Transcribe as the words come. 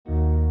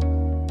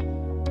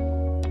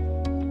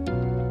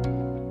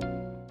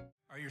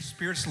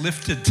Spirit's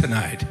lifted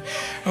tonight.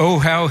 Oh,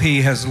 how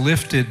he has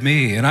lifted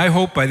me. And I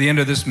hope by the end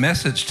of this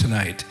message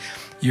tonight,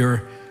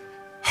 your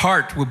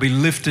heart will be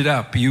lifted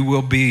up. You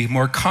will be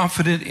more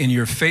confident in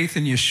your faith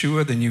in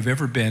Yeshua than you've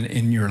ever been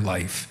in your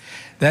life.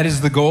 That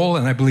is the goal,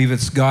 and I believe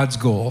it's God's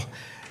goal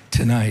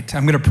tonight.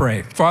 I'm going to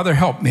pray. Father,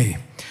 help me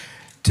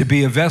to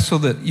be a vessel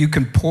that you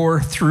can pour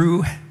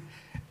through,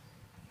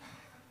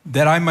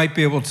 that I might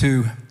be able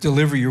to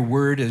deliver your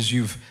word as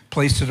you've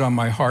placed it on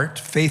my heart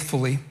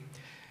faithfully.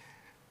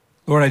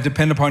 Lord, I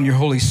depend upon your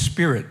Holy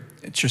Spirit.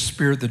 It's your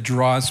Spirit that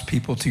draws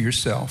people to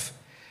yourself.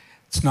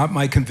 It's not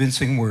my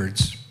convincing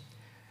words,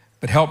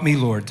 but help me,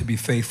 Lord, to be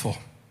faithful,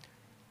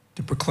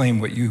 to proclaim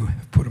what you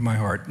have put in my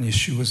heart. In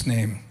Yeshua's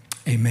name,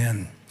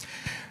 amen.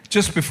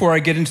 Just before I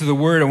get into the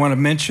word, I want to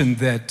mention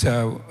that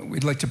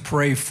we'd like to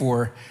pray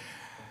for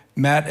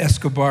Matt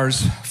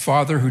Escobar's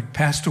father, who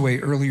passed away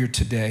earlier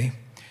today,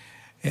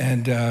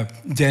 and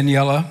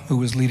Daniela, who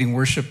was leading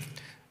worship.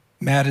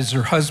 Matt is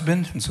her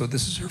husband, and so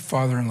this is her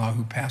father-in-law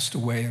who passed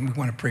away, and we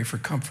want to pray for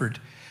comfort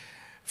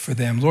for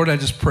them. Lord, I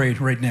just prayed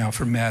right now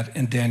for Matt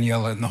and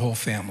Daniela and the whole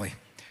family.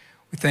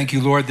 We thank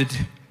you, Lord,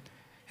 that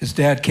his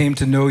dad came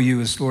to know you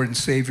as Lord and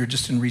Savior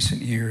just in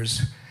recent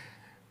years.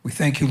 We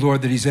thank you,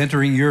 Lord, that he's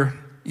entering your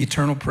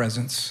eternal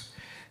presence.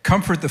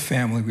 Comfort the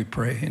family, we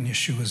pray, in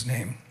Yeshua's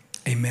name.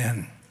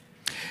 Amen.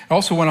 I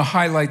also want to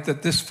highlight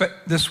that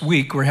this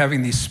week we're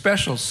having these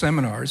special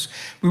seminars.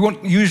 We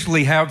won't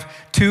usually have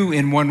 2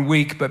 in 1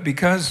 week, but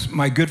because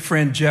my good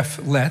friend Jeff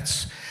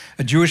Letts,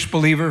 a Jewish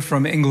believer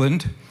from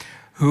England,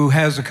 who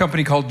has a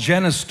company called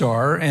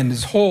Genistar, and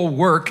his whole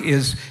work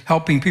is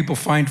helping people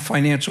find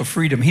financial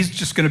freedom. He's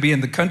just going to be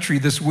in the country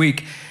this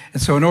week.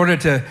 And so in order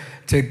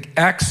to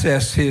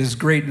access his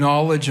great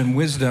knowledge and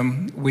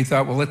wisdom, we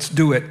thought, well, let's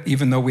do it,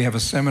 even though we have a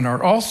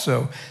seminar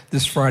also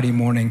this Friday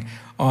morning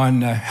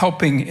on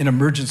helping in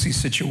emergency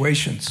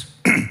situations.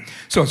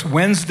 So it's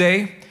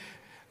Wednesday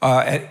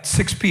at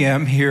 6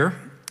 p.m. here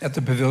at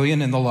the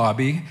pavilion in the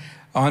lobby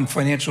on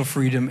financial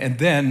freedom, and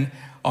then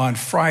on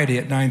Friday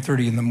at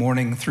 9:30 in the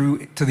morning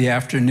through to the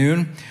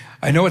afternoon.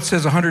 I know it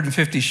says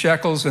 150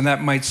 shekels, and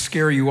that might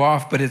scare you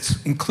off, but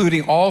it's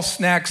including all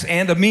snacks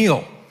and a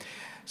meal.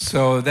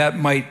 So that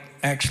might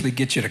actually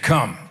get you to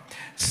come.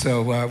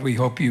 So we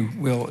hope you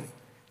will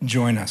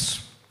join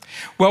us.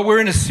 Well, we're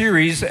in a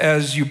series,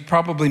 as you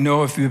probably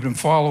know if you've been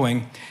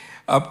following,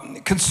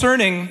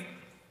 concerning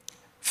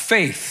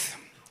faith,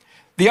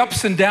 the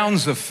ups and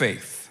downs of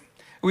faith.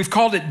 We've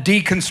called it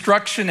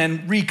deconstruction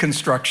and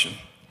reconstruction.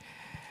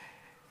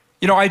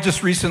 You know, I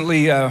just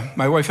recently,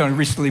 my wife and I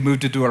recently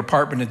moved into an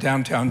apartment in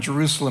downtown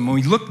Jerusalem, and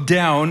we looked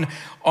down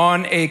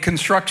on a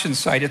construction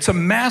site. It's a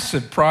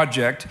massive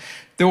project.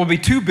 There will be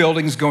 2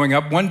 buildings going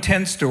up, one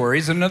 10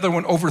 stories, another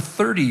one over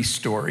 30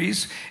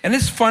 stories, and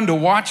it's fun to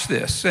watch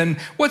this. And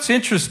what's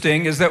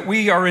interesting is that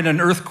we are in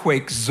an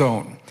earthquake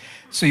zone.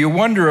 So you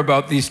wonder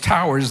about these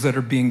towers that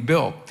are being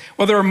built.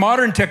 Well, there are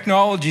modern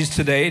technologies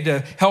today to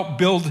help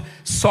build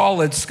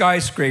solid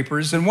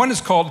skyscrapers, and one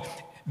is called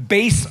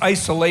base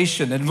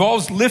isolation. It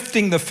involves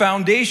lifting the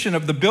foundation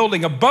of the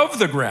building above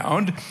the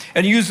ground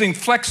and using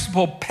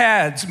flexible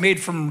pads made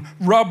from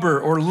rubber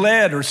or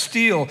lead or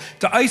steel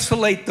to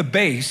isolate the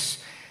base.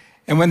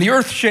 And when the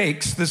earth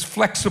shakes, this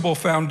flexible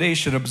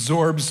foundation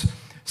absorbs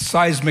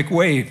seismic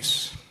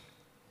waves.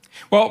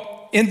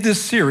 Well, in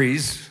this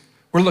series,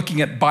 we're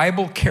looking at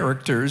Bible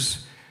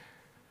characters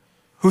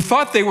who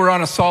thought they were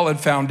on a solid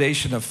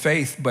foundation of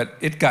faith, but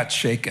it got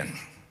shaken.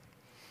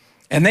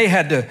 And they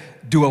had to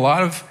do a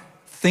lot of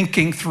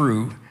thinking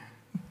through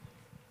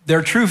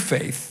their true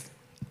faith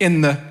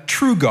in the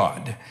true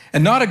God,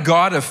 and not a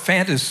God of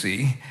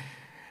fantasy,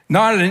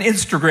 not an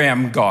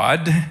Instagram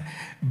God,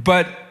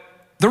 but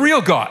the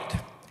real God,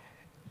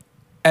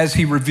 as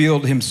he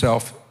revealed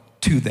himself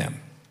to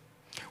them.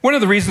 One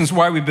of the reasons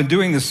why we've been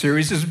doing this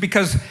series is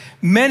because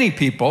many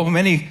people,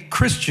 many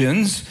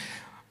Christians,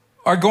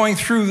 are going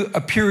through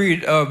a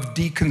period of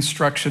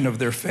deconstruction of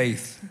their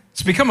faith.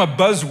 It's become a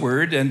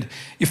buzzword, and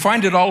you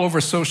find it all over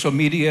social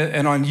media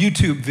and on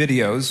YouTube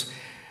videos.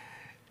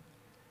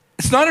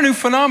 It's not a new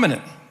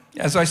phenomenon.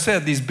 As I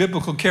said, these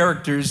biblical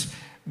characters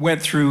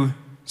went through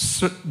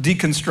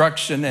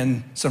deconstruction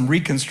and some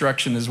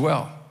reconstruction as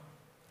well.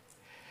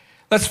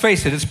 Let's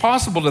face it, it's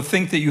possible to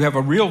think that you have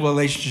a real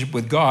relationship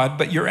with God,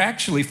 but you're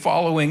actually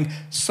following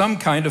some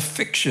kind of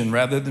fiction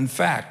rather than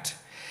fact.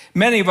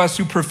 Many of us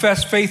who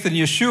profess faith in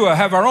Yeshua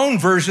have our own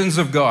versions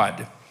of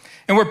God,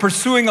 and we're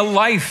pursuing a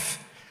life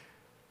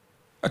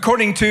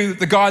according to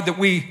the God that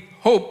we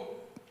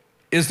hope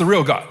is the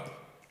real God.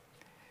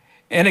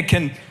 And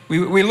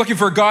we're looking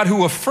for a God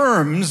who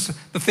affirms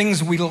the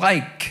things we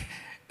like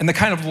and the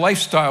kind of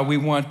lifestyle we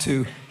want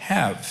to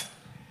have.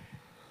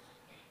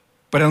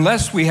 But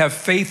unless we have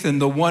faith in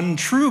the one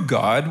true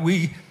God,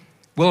 we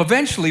will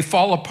eventually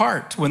fall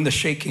apart when the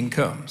shaking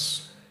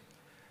comes.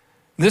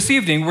 This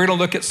evening, we're going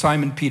to look at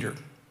Simon Peter.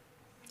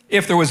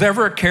 If there was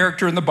ever a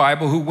character in the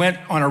Bible who went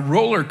on a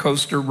roller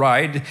coaster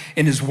ride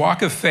in his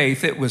walk of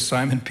faith, it was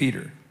Simon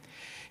Peter.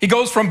 He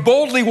goes from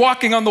boldly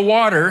walking on the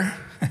water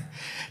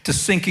to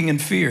sinking in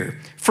fear,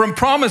 from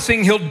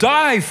promising he'll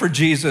die for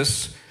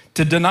Jesus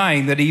to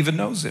denying that he even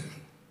knows him.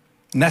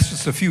 And that's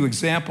just a few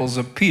examples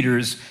of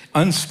Peter's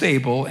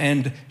unstable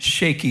and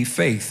shaky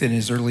faith in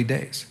his early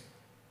days.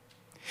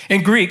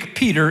 In Greek,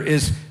 Peter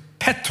is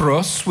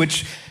Petros,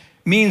 which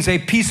means a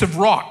piece of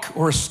rock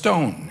or a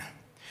stone.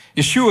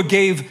 Yeshua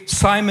gave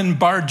Simon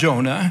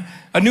Bar-Jonah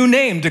a new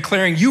name,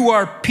 declaring, "You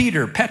are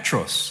Peter,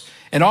 Petros,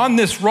 and on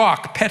this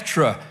rock,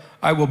 Petra,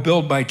 I will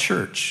build my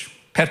church."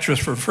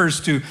 Petros refers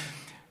to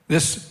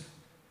this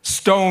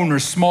stone or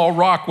small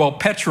rock, while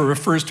Petra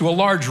refers to a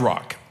large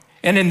rock.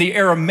 And in the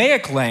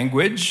Aramaic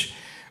language,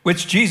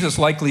 which Jesus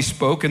likely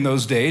spoke in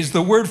those days,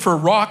 the word for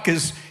rock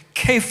is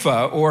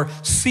Kepha or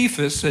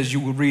Cephas, as you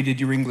will read in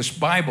your English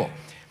Bible.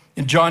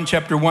 In John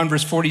chapter 1,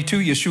 verse 42,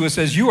 Yeshua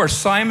says, "You are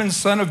Simon,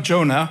 son of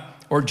Jonah,"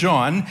 or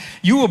John.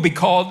 "You will be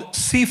called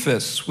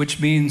Cephas," which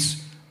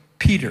means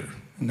Peter.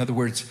 In other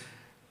words,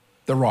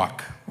 the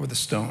rock or the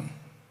stone.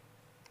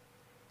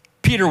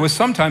 Peter was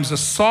sometimes a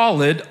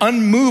solid,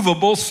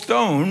 unmovable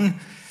stone.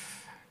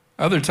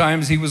 Other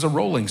times he was a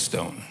rolling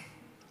stone.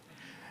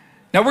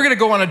 Now we're going to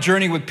go on a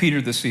journey with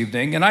Peter this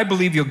evening, and I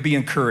believe you'll be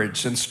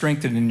encouraged and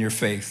strengthened in your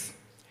faith.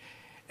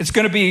 It's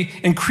going to be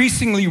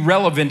increasingly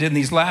relevant in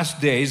these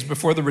last days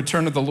before the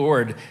return of the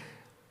Lord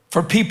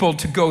for people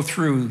to go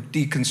through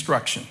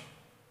deconstruction.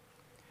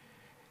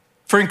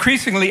 For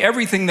increasingly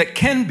everything that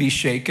can be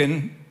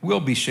shaken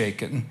will be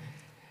shaken,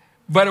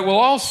 but it will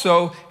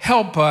also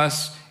help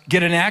us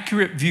get an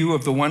accurate view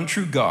of the one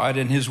true God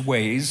and his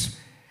ways,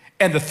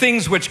 and the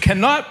things which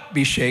cannot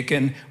be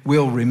shaken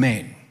will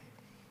remain.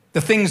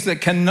 The things that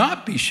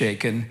cannot be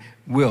shaken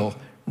will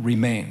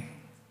remain.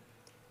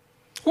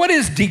 What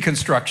is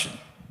deconstruction?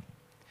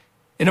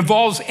 It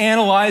involves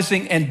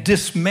analyzing and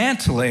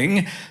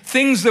dismantling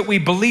things that we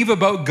believe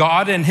about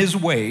God and his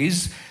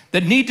ways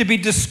that need to be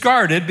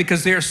discarded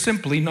because they are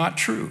simply not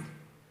true.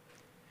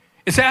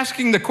 It's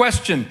asking the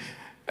question,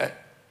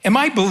 am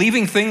I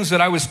believing things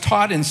that I was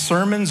taught in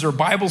sermons or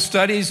Bible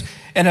studies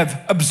and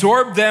have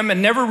absorbed them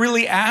and never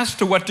really asked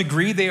to what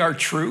degree they are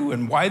true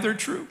and why they're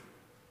true?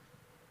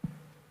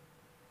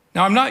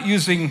 Now, I'm not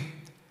using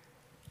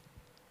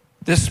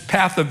this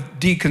path of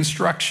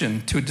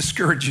deconstruction to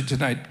discourage you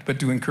tonight, but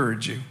to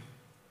encourage you.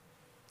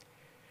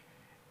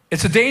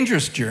 It's a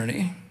dangerous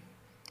journey,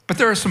 but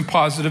there are some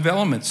positive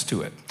elements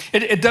to it.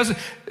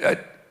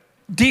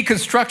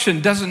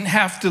 Deconstruction doesn't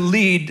have to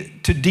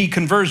lead to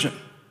deconversion.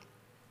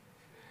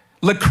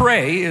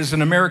 Lecrae is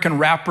an American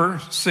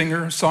rapper,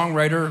 singer,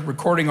 songwriter,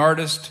 recording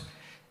artist,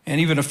 and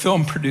even a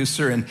film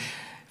producer, and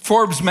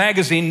Forbes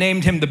magazine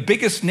named him the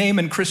biggest name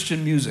in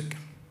Christian music.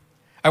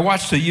 I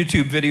watched a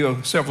YouTube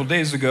video several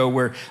days ago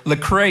where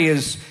Lecrae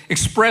is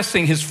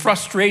expressing his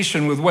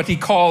frustration with what he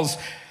calls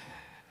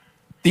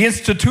the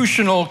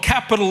institutional,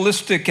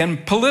 capitalistic,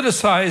 and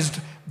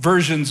politicized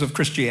versions of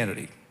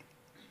Christianity.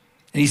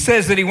 And he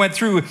says that he went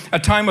through a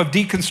time of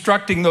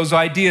deconstructing those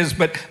ideas,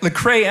 but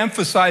Lecrae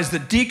emphasized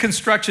that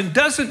deconstruction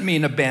doesn't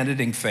mean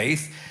abandoning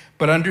faith,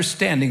 but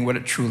understanding what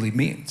it truly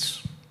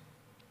means.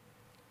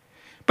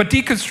 But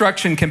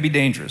deconstruction can be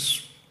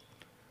dangerous.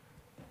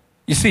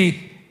 You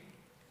see,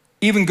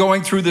 even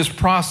going through this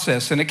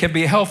process, and it can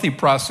be a healthy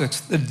process,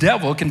 the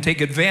devil can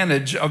take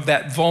advantage of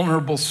that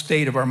vulnerable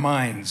state of our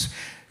minds,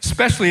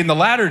 especially in the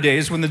latter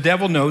days when the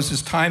devil knows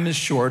his time is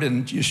short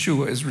and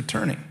Yeshua is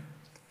returning.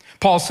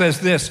 Paul says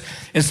this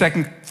in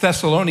 2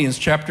 Thessalonians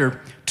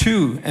chapter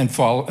 2 and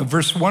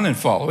verse 1 and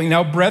following.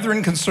 "Now,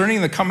 brethren, concerning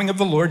the coming of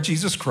the Lord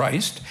Jesus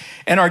Christ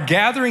and our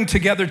gathering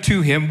together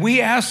to him, we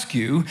ask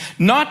you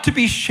not to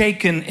be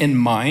shaken in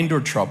mind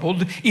or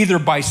troubled, either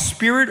by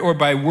spirit or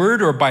by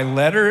word or by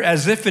letter,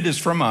 as if it is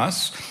from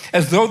us,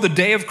 as though the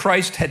day of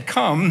Christ had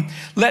come.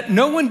 Let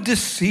no one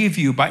deceive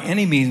you by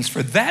any means,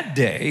 for that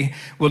day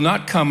will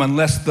not come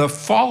unless the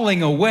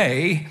falling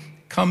away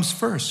comes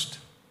first."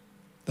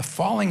 The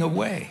falling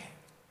away.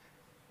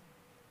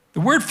 The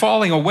word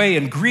falling away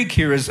in Greek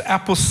here is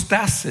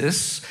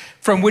apostasis,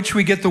 from which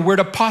we get the word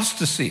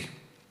apostasy.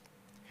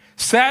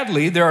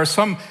 Sadly, there are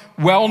some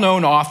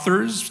well-known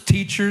authors,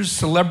 teachers,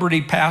 celebrity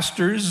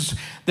pastors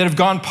that have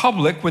gone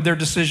public with their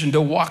decision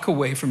to walk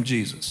away from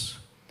Jesus.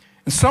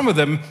 And some of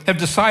them have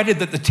decided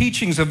that the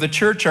teachings of the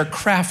church are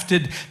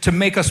crafted to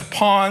make us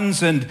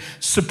pawns and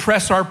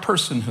suppress our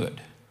personhood.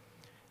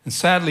 And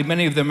sadly,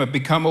 many of them have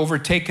become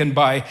overtaken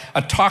by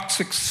a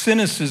toxic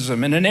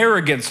cynicism and an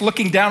arrogance,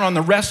 looking down on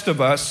the rest of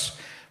us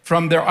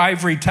from their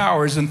ivory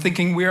towers and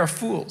thinking we are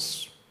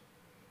fools.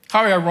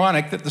 How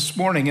ironic that this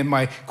morning in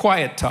my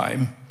quiet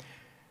time,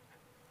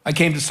 I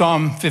came to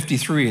Psalm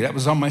 53. That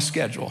was on my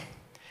schedule.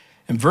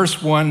 And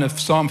verse 1 of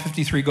Psalm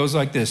 53 goes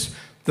like this: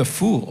 "The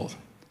fool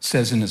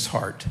says in his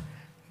heart,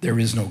 there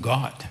is no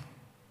God."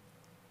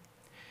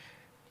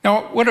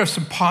 Now, what are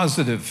some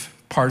positive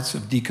parts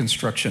of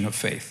deconstruction of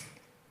faith?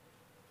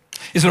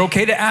 Is it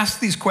okay to ask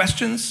these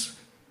questions?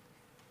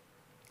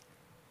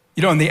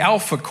 You know, in the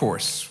Alpha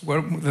course, one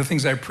of the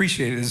things I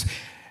appreciate is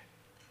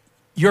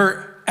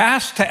you're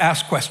asked to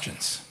ask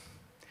questions,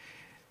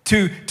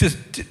 to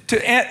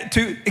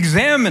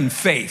examine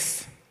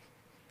faith,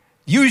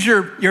 Use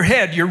your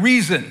head, your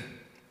reason,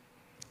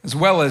 as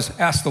well as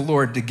ask the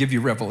Lord to give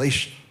you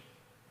revelation.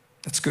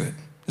 That's good.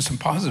 There's some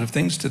positive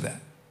things to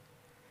that.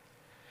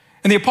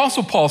 And the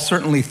Apostle Paul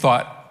certainly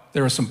thought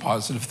there are some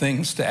positive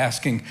things to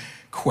asking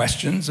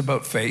questions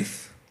about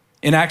faith.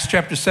 In Acts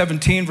chapter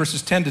 17,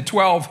 verses 10 to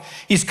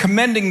 12, he's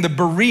commending the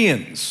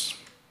Bereans.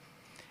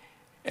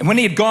 And when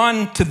he had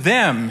gone to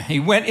them, he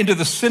went into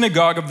the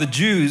synagogue of the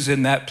Jews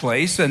in that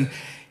place, and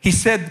he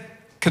said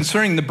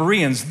concerning the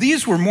Bereans,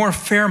 these were more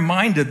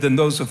fair-minded than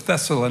those of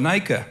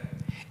Thessalonica,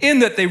 in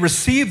that they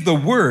received the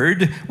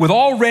word with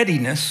all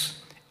readiness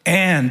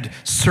and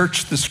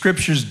searched the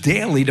scriptures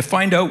daily to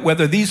find out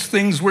whether these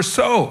things were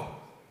so.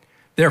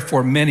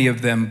 Therefore, many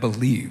of them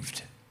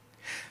believed.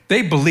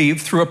 They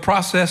believed through a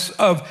process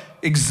of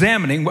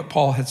examining what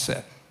Paul had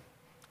said,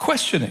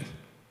 questioning.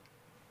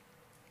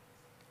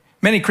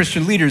 Many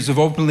Christian leaders have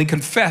openly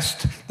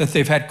confessed that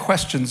they've had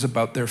questions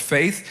about their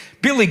faith.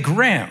 Billy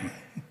Graham,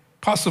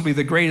 possibly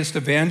the greatest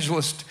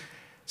evangelist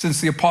since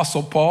the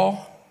Apostle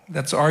Paul,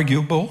 that's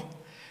arguable.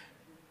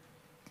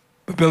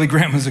 But Billy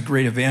Graham was a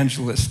great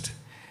evangelist.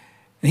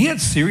 And he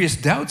had serious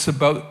doubts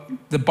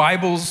about the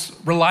Bible's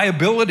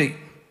reliability.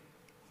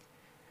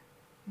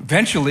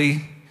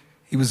 Eventually,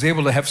 he was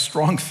able to have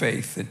strong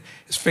faith, and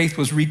his faith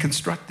was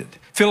reconstructed.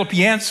 Philip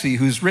Yancey,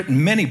 who's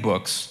written many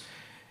books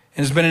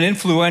and has been an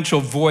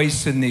influential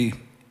voice in the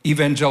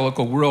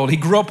evangelical world, he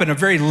grew up in a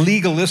very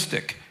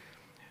legalistic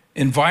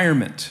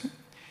environment.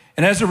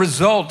 And as a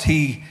result,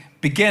 he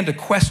began to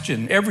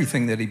question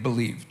everything that he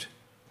believed.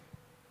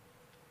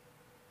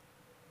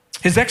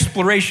 His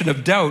exploration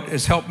of doubt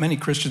has helped many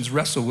Christians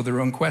wrestle with their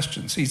own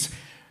questions. He's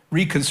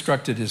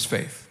reconstructed his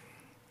faith.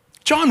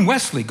 John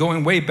Wesley,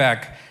 going way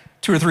back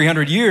 200 or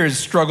 300 years,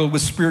 struggled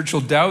with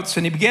spiritual doubts,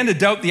 and he began to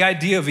doubt the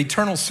idea of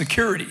eternal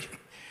security.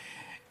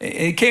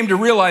 He came to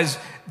realize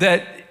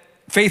that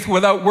faith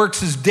without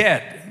works is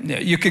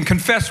dead. You can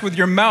confess with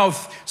your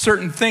mouth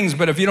certain things,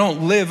 but if you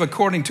don't live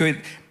according to it,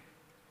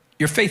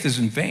 your faith is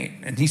in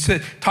vain. And he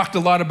talked a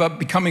lot about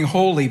becoming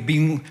holy,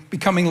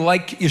 becoming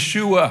like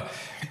Yeshua,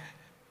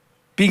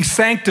 being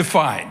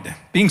sanctified,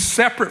 being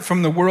separate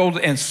from the world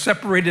and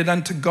separated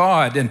unto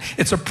God. And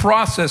it's a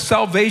process.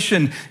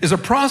 Salvation is a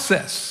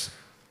process.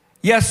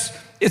 Yes,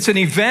 it's an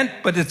event,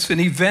 but it's an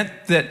event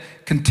that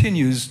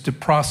continues to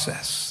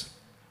process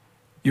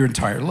your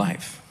entire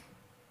life.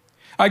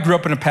 I grew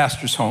up in a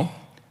pastor's home.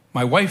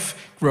 My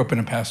wife grew up in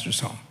a pastor's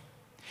home.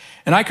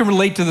 And I can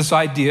relate to this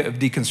idea of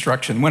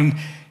deconstruction. When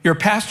you're a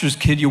pastor's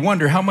kid, you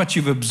wonder how much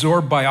you've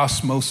absorbed by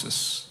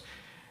osmosis.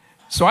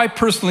 So I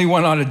personally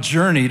went on a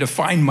journey to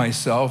find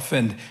myself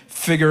and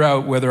figure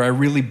out whether I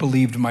really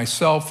believed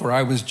myself or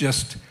I was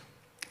just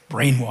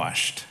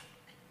brainwashed.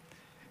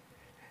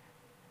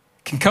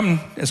 It can come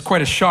as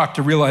quite a shock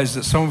to realize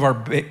that some of our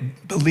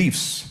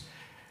beliefs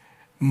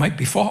might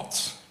be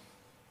false.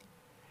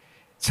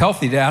 It's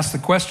healthy to ask the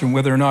question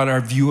whether or not our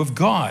view of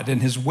God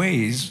and his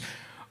ways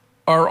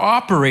are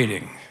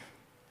operating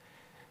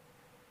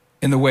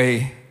in the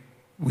way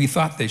we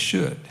thought they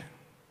should.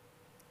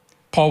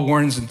 Paul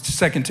warns in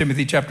 2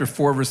 Timothy chapter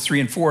 4, verse 3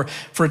 and 4,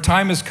 for a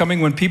time is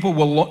coming when people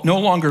will no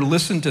longer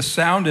listen to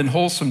sound and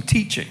wholesome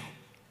teaching.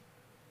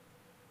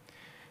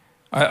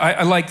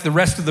 I like the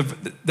rest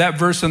of that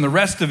verse and the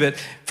rest of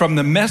it from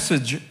the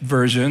Message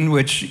version,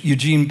 which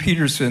Eugene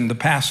Peterson, the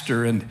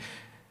pastor and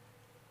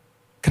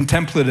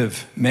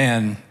contemplative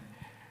man,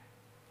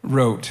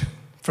 wrote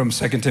from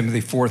 2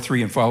 Timothy 4,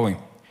 3 and following.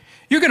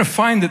 You're going to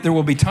find that there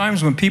will be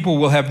times when people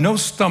will have no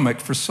stomach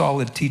for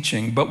solid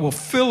teaching, but will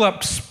fill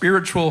up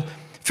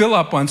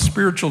on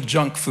spiritual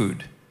junk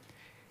food,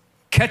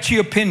 catchy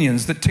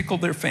opinions that tickle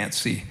their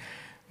fancy.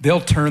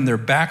 They'll turn their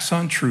backs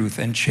on truth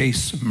and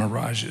chase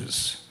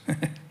mirages.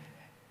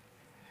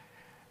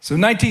 So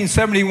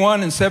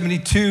 1971 and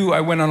 72, I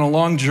went on a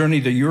long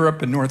journey to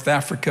Europe and North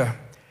Africa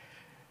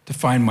to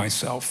find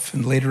myself.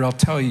 And later I'll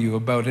tell you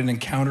about an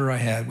encounter I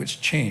had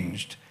which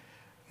changed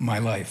my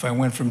life. I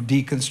went from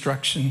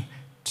deconstruction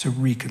to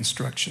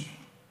reconstruction.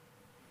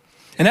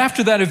 And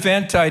after that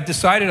event, I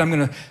decided I'm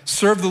going to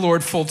serve the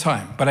Lord full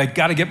time, but I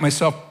got to get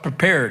myself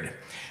prepared.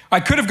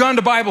 I could have gone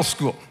to Bible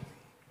school,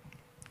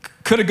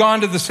 could have gone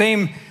to the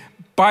same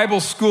Bible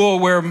school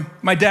where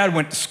my dad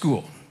went to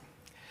school.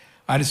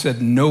 I just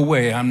said, no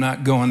way, I'm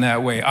not going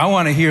that way. I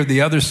want to hear the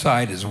other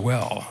side as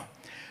well.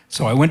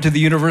 So I went to the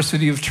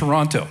University of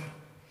Toronto,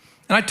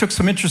 and I took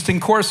some interesting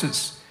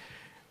courses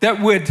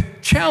that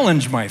would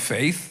challenge my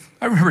faith.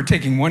 I remember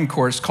taking one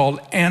course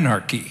called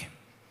Anarchy.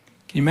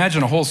 Can you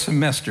imagine a whole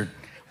semester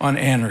on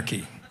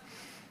anarchy?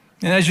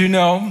 And as you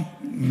know,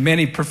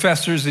 many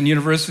professors and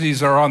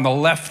universities are on the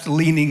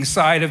left-leaning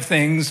side of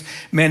things,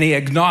 many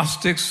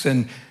agnostics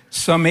and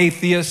some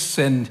atheists,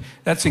 and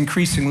that's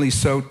increasingly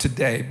so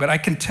today. But I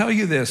can tell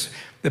you this,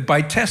 that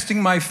by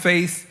testing my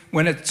faith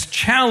when it's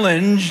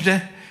challenged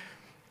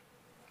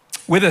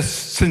with a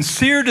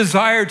sincere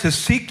desire to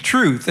seek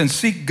truth and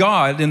seek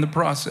God in the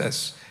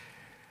process,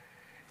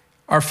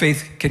 our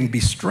faith can be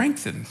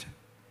strengthened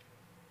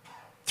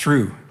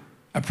through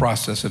a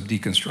process of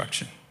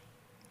deconstruction.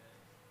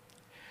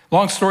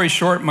 Long story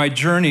short, my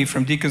journey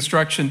from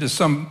deconstruction to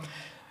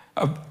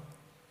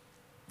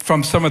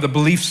from some of the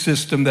belief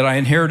system that I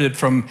inherited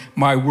from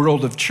my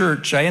world of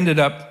church, I ended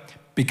up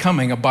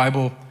becoming a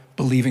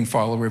Bible-believing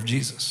follower of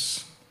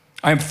Jesus.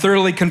 I am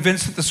thoroughly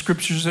convinced that the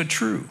scriptures are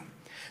true.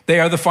 They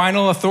are the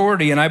final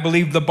authority, and I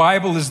believe the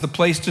Bible is the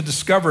place to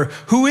discover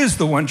who is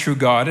the one true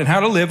God and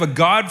how to live a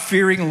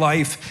God-fearing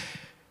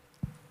life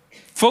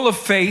full of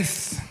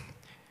faith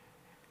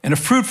and a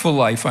fruitful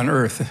life on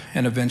earth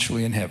and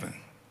eventually in heaven.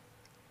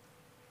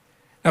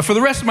 Now, for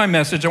the rest of my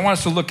message, I want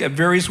us to look at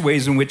various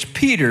ways in which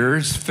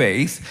Peter's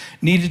faith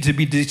needed to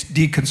be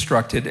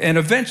deconstructed and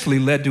eventually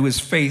led to his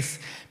faith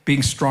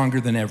being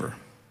stronger than ever.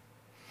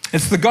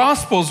 It's the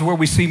Gospels where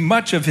we see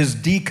much of his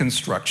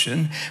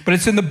deconstruction, but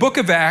it's in the book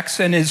of Acts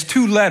and his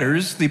two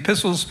letters, the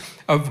epistles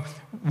of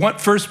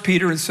 1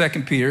 Peter and 2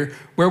 Peter,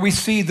 where we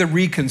see the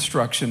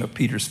reconstruction of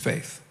Peter's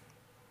faith.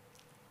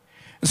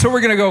 And so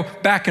we're going to go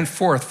back and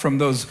forth from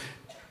those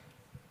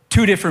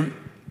two different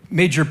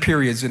major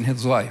periods in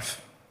his life.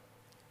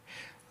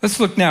 Let's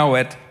look now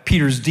at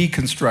Peter's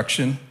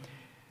deconstruction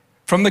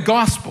from the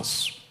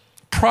Gospels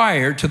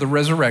prior to the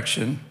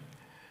resurrection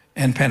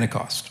and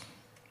Pentecost.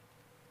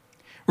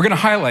 We're going to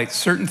highlight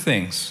certain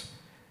things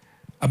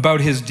about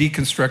his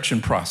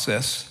deconstruction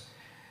process.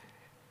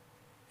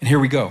 And here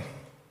we go.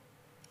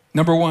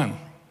 Number one,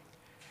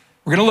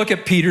 we're going to look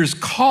at Peter's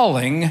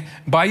calling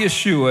by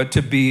Yeshua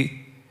to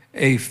be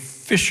a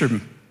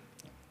fisherman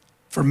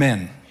for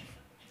men.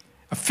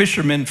 A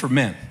fisherman for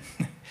men.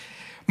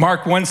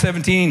 Mark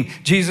 1:17,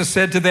 Jesus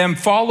said to them,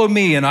 "Follow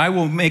me and I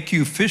will make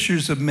you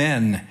fishers of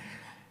men."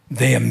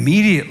 They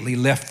immediately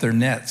left their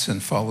nets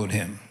and followed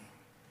him.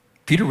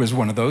 Peter was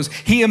one of those.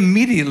 He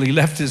immediately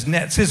left his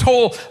nets, his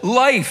whole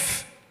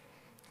life,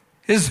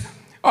 his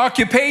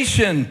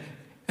occupation,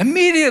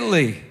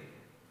 immediately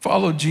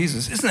followed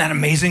Jesus. Isn't that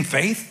amazing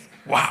faith?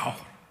 Wow.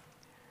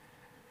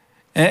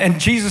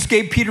 And Jesus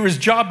gave Peter his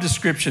job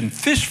description: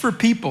 fish for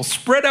people,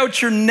 spread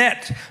out your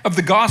net of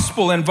the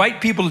gospel,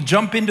 invite people to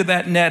jump into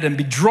that net and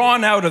be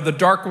drawn out of the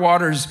dark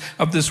waters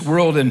of this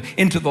world and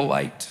into the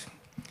light.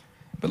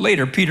 But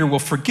later, Peter will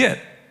forget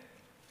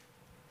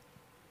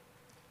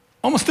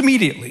almost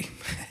immediately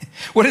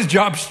what his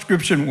job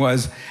description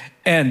was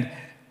and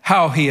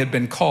how he had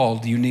been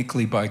called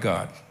uniquely by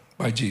God,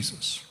 by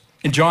Jesus.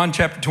 In John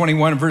chapter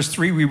 21 and verse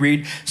 3, we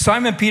read,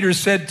 Simon Peter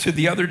said to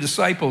the other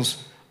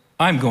disciples,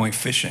 "I'm going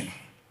fishing."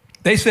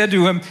 They said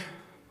to him,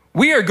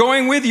 "We are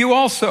going with you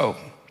also."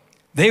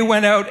 They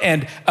went out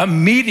and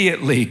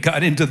immediately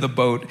got into the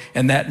boat,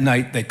 and that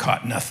night they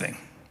caught nothing.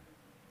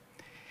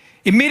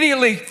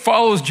 Immediately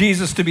follows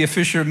Jesus to be a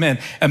fisher of men,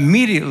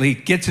 immediately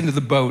gets into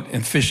the boat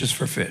and fishes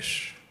for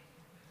fish.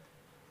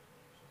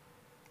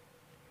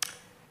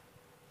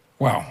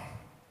 Wow.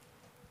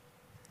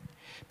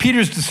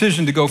 Peter's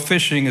decision to go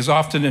fishing is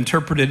often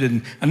interpreted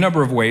in a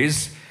number of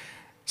ways.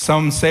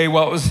 Some say,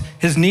 well, it was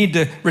his need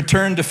to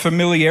return to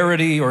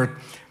familiarity or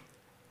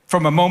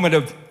from a moment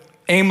of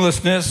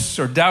aimlessness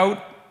or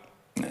doubt.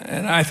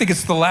 And I think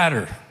it's the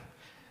latter.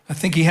 I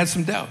think he had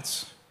some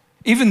doubts,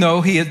 even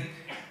though he had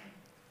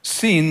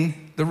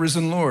seen the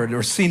risen Lord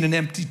or seen an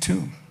empty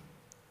tomb.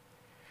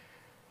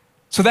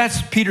 So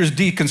that's Peter's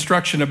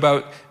deconstruction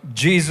about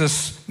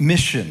Jesus'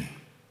 mission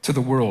to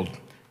the world,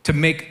 to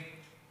make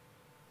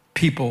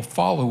people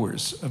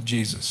followers of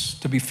Jesus,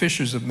 to be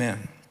fishers of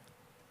men.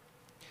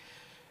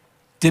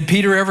 Did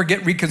Peter ever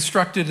get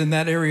reconstructed in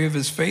that area of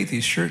his faith?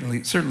 He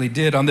certainly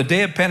did. On the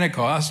day of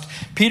Pentecost,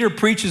 Peter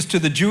preaches to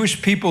the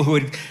Jewish people who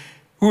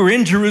were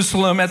in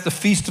Jerusalem at the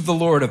feast of the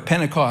Lord of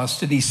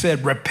Pentecost, and he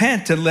said,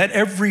 "Repent and let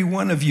every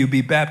one of you be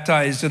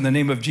baptized in the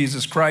name of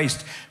Jesus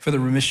Christ for the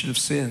remission of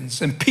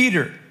sins." And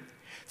Peter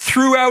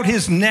threw out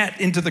his net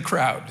into the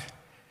crowd,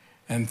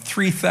 and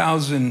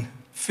 3,000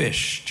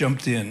 fish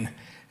jumped in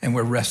and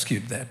were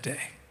rescued that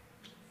day.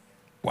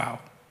 Wow.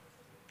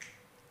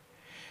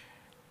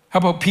 How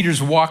about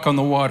Peter's walk on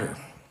the water?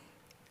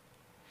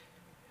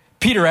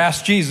 Peter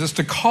asked Jesus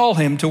to call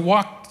him to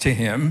walk to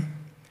him.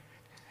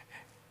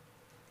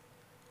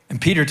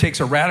 And Peter takes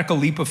a radical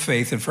leap of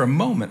faith and for a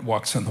moment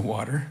walks on the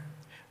water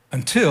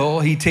until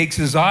he takes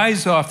his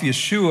eyes off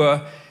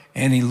Yeshua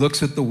and he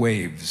looks at the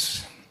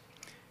waves.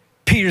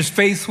 Peter's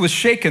faith was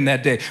shaken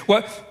that day.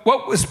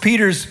 What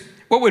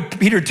would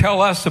Peter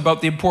tell us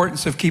about the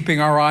importance of keeping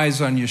our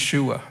eyes on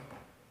Yeshua?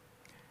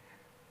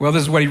 Well,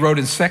 this is what he wrote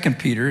in 2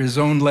 Peter, his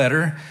own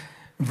letter,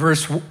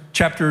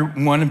 chapter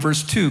 1 and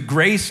verse 2.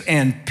 "Grace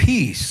and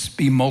peace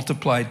be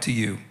multiplied to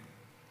you."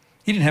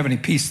 He didn't have any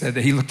peace that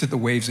day. He looked at the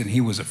waves and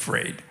he was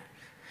afraid.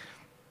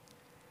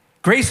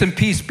 "Grace and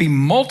peace be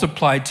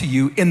multiplied to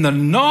you in the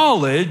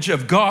knowledge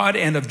of God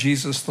and of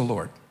Jesus the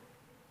Lord."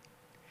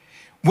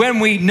 When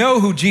we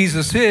know who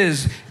Jesus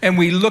is and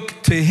we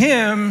look to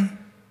him,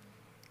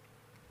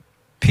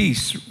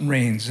 peace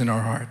reigns in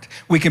our heart.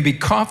 We can be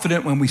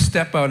confident when we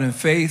step out in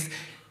faith,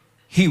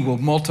 he will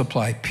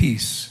multiply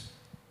peace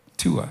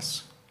to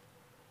us.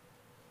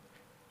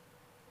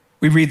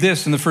 We read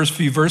this in the first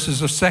few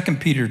verses of 2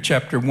 Peter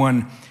chapter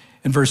 1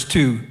 and verse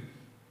 2.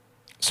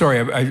 Sorry,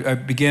 I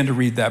began to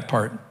read that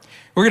part.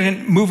 We're going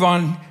to move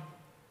on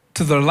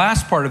to the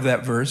last part of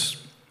that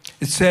verse.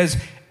 It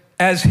says,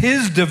 as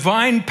his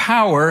divine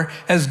power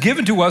has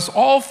given to us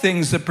all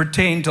things that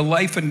pertain to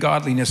life and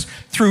godliness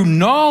through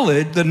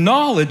knowledge, the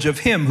knowledge of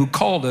him who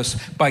called us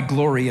by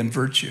glory and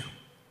virtue.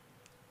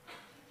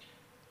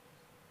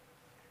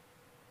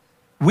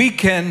 We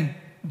can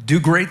do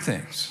great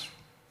things,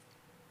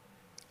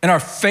 and our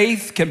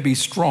faith can be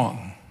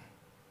strong.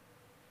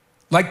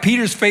 Like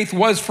Peter's faith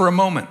was for a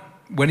moment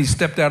when he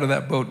stepped out of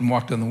that boat and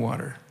walked on the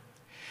water.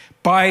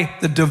 By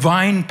the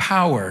divine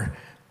power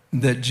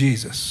that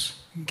Jesus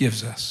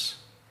gives us.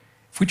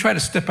 If we try to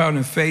step out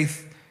in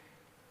faith,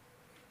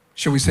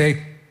 shall we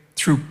say,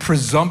 through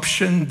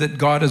presumption that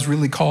God has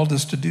really called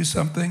us to do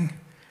something,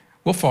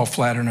 we'll fall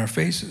flat on our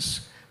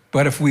faces.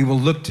 But if we will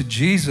look to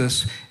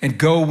Jesus and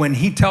go when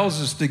he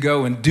tells us to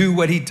go and do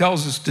what he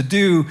tells us to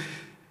do,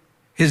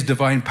 his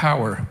divine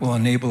power will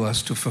enable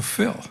us to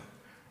fulfill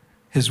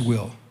his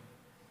will,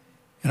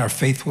 and our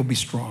faith will be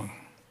strong.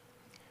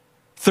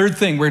 Third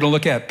thing we're going to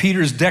look at,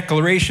 Peter's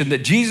declaration that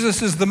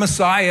Jesus is the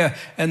Messiah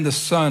and the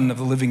Son of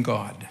the living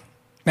God.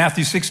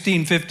 Matthew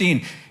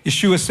 16:15,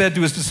 Yeshua said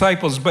to his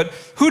disciples, but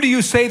who do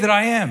you say that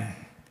I am?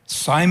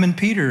 Simon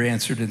Peter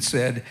answered and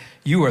said,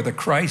 you are the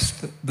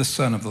Christ, the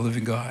Son of the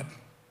living God.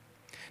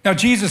 Now,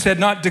 Jesus had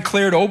not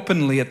declared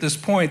openly at this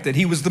point that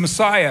he was the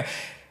Messiah,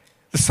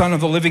 the Son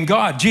of the living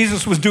God.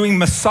 Jesus was doing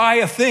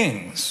Messiah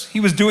things. He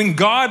was doing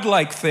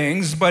God-like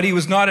things, but he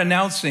was not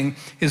announcing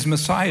his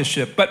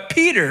Messiahship. But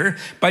Peter,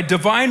 by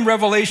divine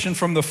revelation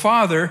from the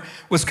Father,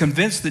 was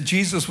convinced that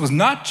Jesus was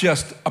not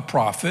just a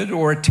prophet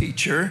or a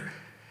teacher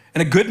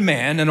and a good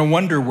man and a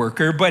wonder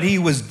worker, but he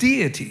was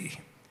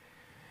deity.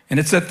 And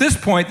it's at this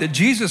point that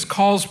Jesus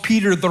calls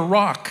Peter the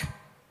rock,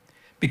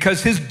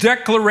 because his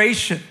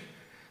declaration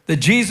that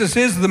Jesus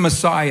is the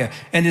Messiah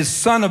and is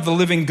Son of the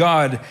living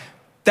God,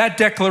 that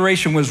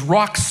declaration was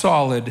rock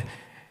solid,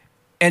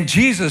 and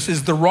Jesus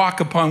is the rock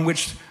upon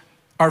which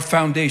our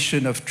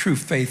foundation of true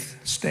faith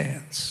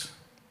stands.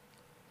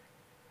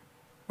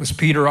 Was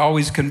Peter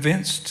always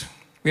convinced?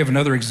 We have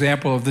another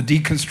example of the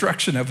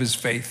deconstruction of his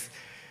faith.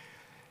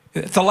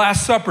 At the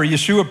Last Supper,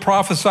 Yeshua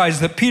prophesies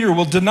that Peter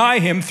will deny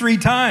him 3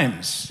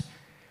 times.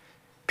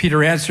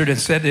 Peter answered and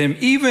said to him,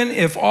 even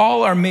if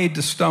all are made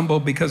to stumble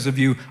because of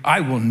you, I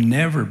will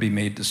never be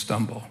made to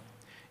stumble.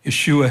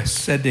 Yeshua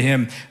said to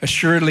him,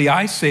 assuredly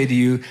I say to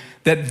you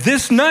that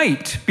this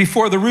night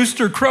before the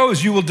rooster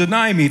crows, you will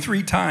deny me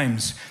 3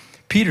 times.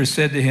 Peter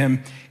said to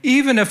him,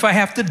 even if I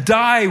have to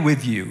die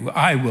with you,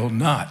 I will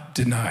not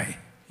deny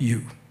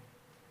you.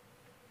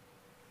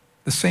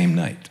 The same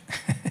night.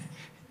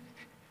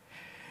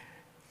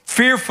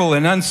 Fearful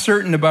and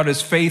uncertain about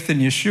his faith in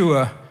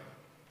Yeshua,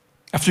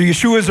 after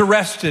Yeshua is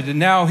arrested and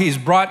now he's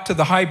brought to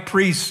the high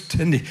priest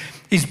and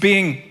he's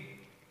being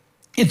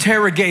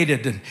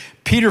interrogated, and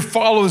Peter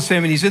follows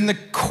him and he's in the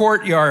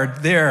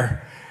courtyard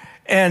there,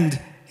 and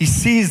he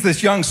sees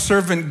this young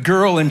servant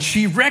girl and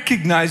she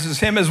recognizes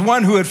him as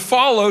one who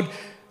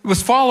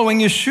was following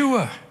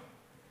Yeshua.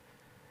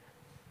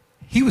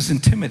 He was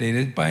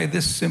intimidated by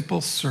this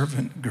simple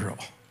servant girl.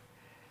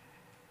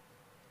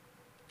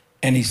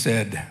 And he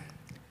said,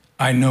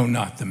 I know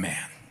not the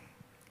man.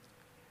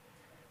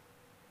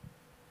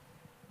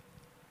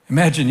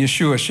 Imagine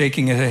Yeshua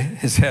shaking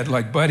his head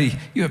like, buddy,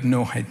 you have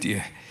no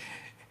idea.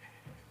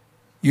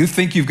 You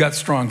think you've got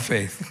strong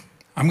faith.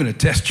 I'm going to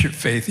test your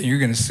faith, and you're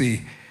going to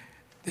see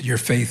that your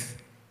faith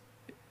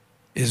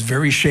is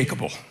very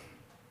shakeable.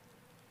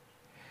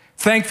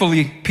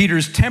 Thankfully,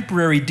 Peter's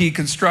temporary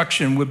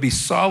deconstruction would be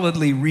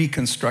solidly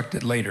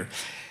reconstructed later.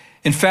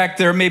 In fact,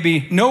 there may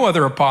be no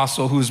other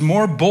apostle who's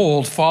more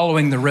bold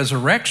following the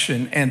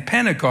resurrection and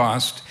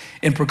Pentecost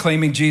in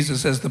proclaiming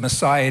Jesus as the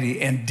Messiah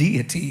and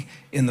deity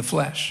in the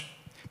flesh.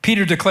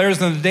 Peter declares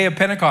on the day of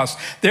Pentecost,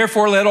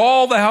 therefore let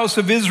all the house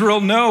of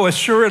Israel know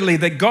assuredly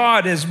that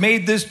God has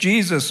made this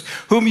Jesus,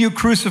 whom you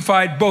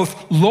crucified,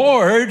 both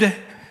Lord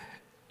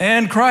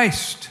and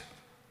Christ.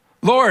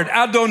 Lord,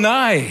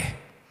 Adonai,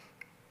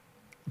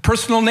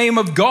 personal name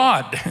of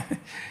God.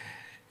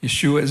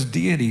 Yeshua is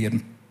deity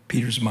in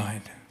Peter's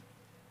mind.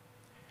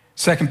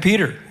 2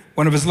 Peter,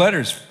 one of his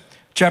letters,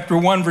 chapter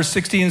 1, verse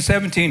 16 and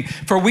 17.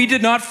 For we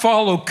did not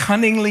follow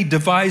cunningly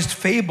devised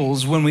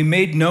fables when we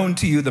made known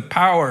to you the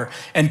power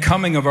and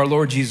coming of our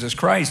Lord Jesus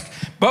Christ,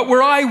 but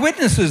were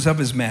eyewitnesses of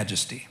his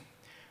majesty.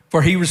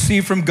 For he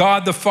received from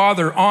God the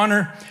Father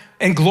honor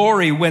and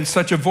glory when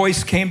such a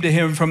voice came to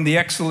him from the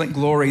excellent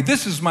glory.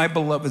 This is my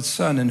beloved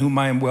Son in whom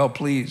I am well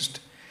pleased.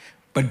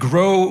 But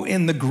grow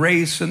in the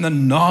grace and the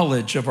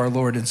knowledge of our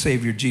Lord and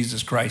Savior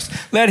Jesus Christ.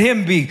 Let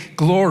him be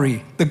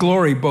the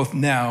glory both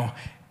now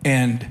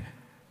and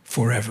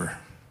forever.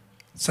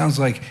 It sounds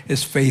like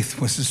his faith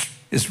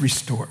is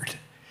restored.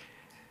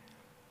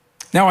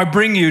 Now I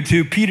bring you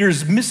to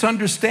Peter's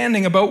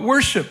misunderstanding about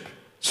worship.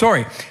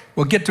 Sorry,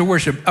 we'll get to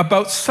worship.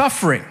 About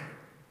suffering.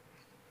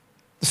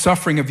 The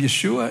suffering of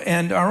Yeshua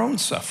and our own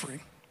suffering.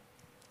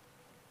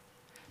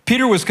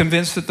 Peter was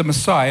convinced that the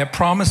Messiah,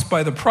 promised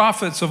by the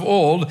prophets of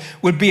old,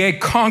 would be a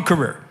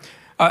conqueror.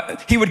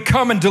 He would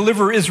come and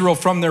deliver Israel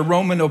from their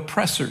Roman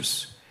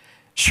oppressors.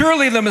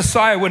 Surely the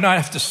Messiah would not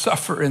have to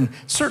suffer and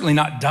certainly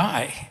not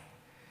die.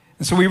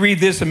 And so we read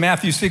this in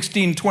Matthew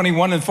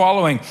 16:21 and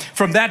following.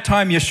 From that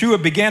time,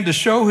 Yeshua began to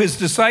show his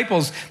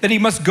disciples that he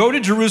must go to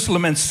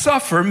Jerusalem and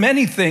suffer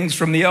many things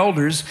from the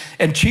elders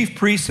and chief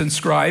priests and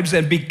scribes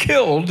and be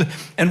killed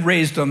and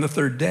raised on the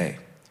third day.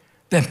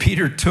 Then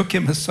Peter took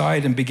him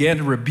aside and began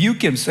to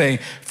rebuke him, saying,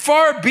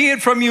 "Far be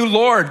it from you,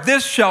 Lord,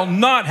 this shall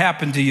not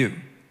happen to you."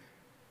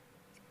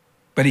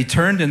 But he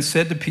turned and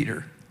said to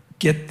Peter,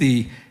 "Get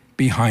thee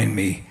behind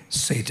me,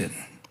 Satan.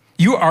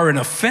 You are an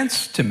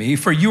offense to me,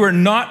 for you are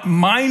not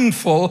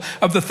mindful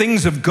of the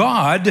things of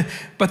God,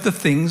 but the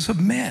things of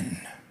men."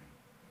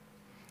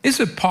 Is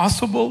it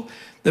possible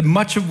that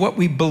much of what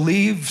we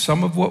believe,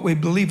 some of what we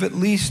believe at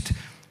least,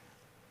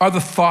 are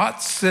the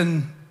thoughts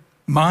and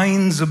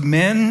minds of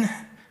men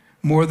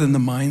more than the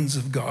minds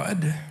of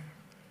God?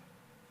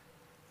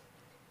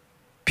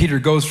 Peter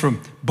goes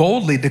from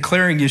boldly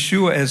declaring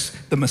Yeshua as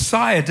the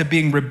Messiah to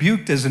being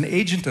rebuked as an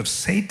agent of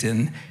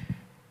Satan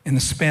in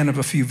the span of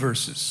a few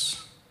verses.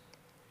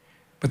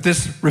 But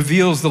this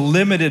reveals the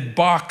limited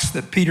box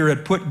that Peter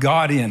had put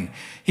God in.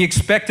 He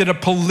expected a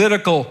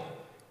political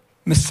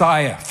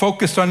Messiah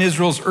focused on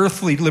Israel's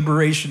earthly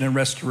liberation and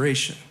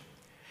restoration.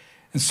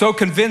 And so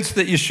convinced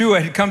that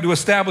Yeshua had come to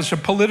establish a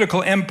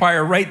political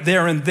empire right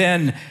there and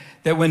then,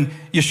 that when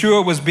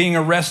Yeshua was being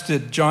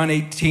arrested, John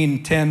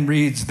 18:10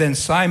 reads, "Then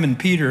Simon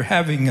Peter,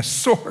 having a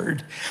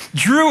sword,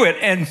 drew it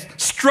and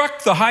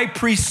struck the high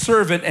priest's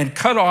servant and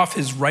cut off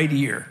his right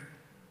ear."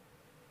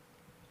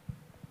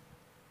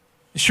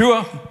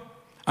 Yeshua,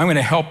 I'm going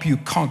to help you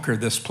conquer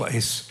this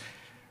place.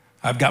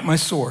 I've got my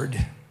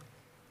sword.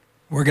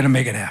 We're going to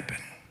make it happen.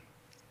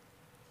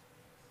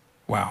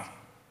 Wow.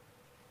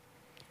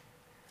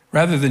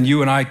 Rather than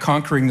you and I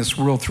conquering this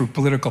world through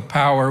political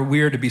power,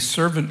 we are to be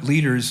servant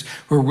leaders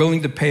who are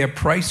willing to pay a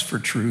price for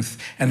truth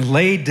and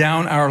lay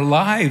down our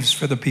lives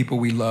for the people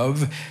we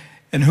love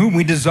and whom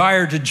we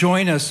desire to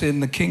join us in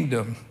the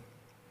kingdom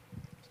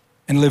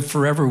and live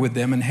forever with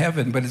them in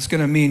heaven. But it's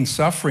going to mean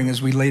suffering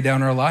as we lay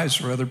down our lives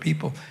for other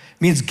people.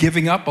 It means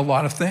giving up a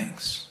lot of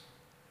things.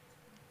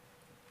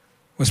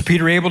 Was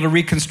Peter able to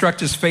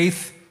reconstruct his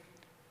faith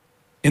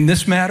in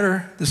this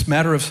matter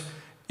of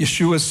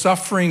Yeshua's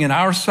suffering and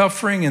our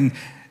suffering, and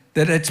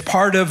that it's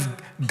part of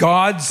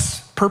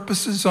God's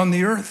purposes on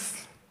the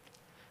earth?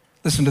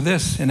 Listen to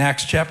this in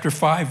Acts chapter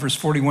 5, verse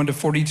 41 to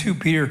 42.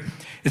 Peter,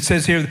 it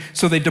says here,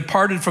 "So they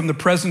departed from the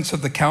presence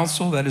of the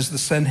council," that is the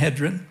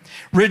Sanhedrin,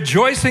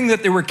 "rejoicing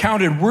that they were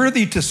counted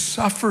worthy to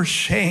suffer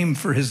shame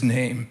for his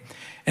name.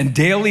 And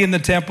daily in the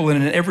temple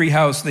and in every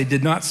house, they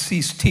did not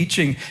cease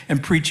teaching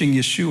and preaching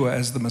Yeshua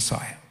as the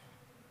Messiah."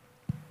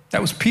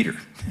 That was Peter,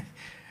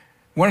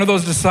 one of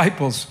those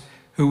disciples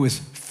who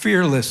was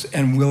fearless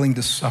and willing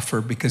to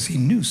suffer because he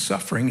knew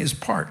suffering is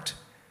part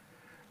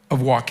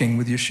of walking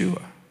with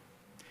Yeshua.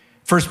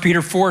 1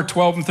 Peter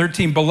 4:12 and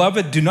 13,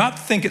 "Beloved, do not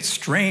think it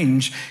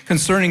strange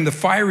concerning the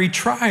fiery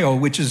trial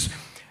which is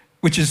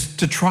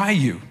to try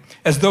you,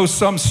 as though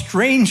some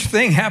strange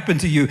thing happened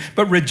to you,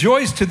 but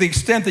rejoice to the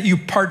extent that you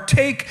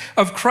partake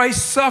of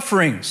Christ's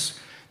sufferings,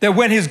 that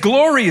when his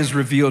glory is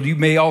revealed, you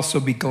may also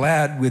be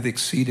glad with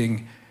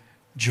exceeding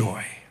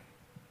joy."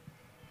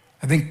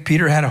 I think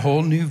Peter had a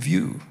whole new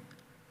view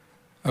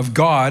of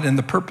God and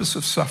the purpose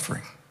of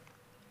suffering.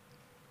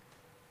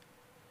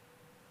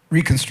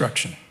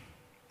 Reconstruction.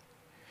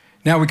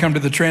 Now we come to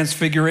the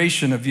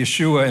transfiguration of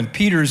Yeshua and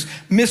Peter's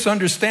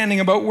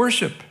misunderstanding about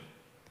worship.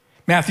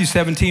 Matthew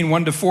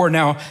 17:1 to 4.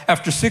 "Now,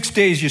 after 6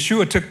 days,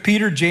 Yeshua took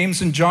Peter,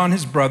 James, and John,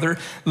 his brother,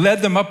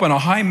 led them up on a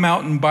high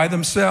mountain by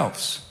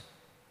themselves.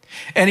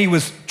 And he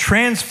was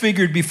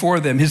transfigured before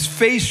them. His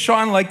face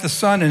shone like the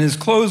sun, and his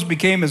clothes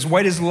became as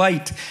white as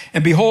light.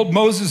 And behold,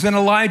 Moses and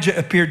Elijah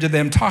appeared to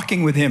them,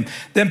 talking with him.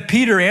 Then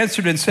Peter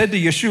answered and said to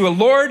Yeshua,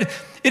 'Lord,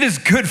 it is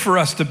good for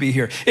us to be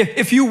here.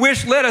 If you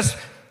wish, let us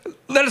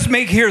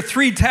make here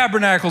 3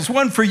 tabernacles,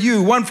 one for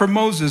you, one for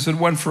Moses, and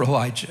one for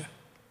Elijah.'"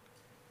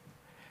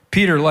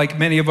 Peter, like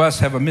many of us,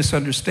 have a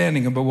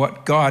misunderstanding about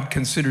what God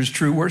considers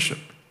true worship.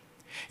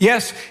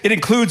 Yes, it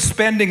includes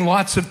spending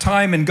lots of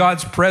time in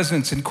God's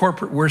presence in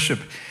corporate worship.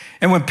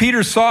 And when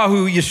Peter saw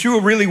who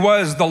Yeshua really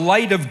was, the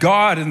light of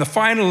God and the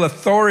final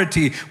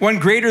authority, one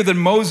greater than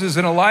Moses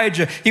and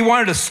Elijah, he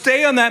wanted to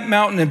stay on that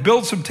mountain and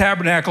build some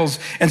tabernacles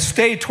and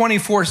stay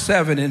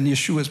 24/7 in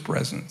Yeshua's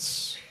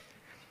presence.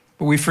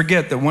 But we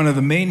forget that one of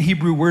the main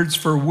Hebrew words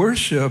for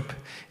worship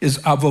is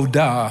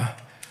avodah,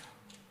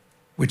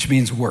 which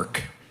means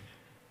work.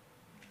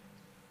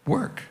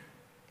 Work.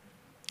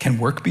 Can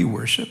work be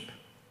worship?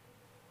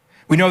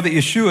 We know that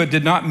Yeshua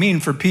did not mean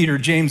for Peter,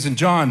 James, and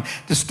John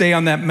to stay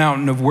on that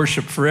mountain of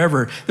worship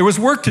forever. There was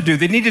work to do.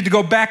 They needed to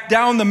go back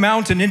down the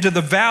mountain into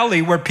the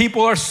valley where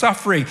people are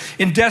suffering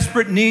in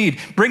desperate need,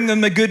 bring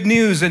them the good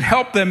news and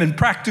help them in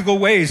practical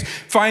ways,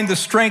 find the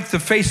strength to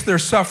face their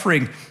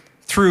suffering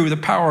through the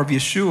power of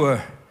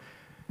Yeshua.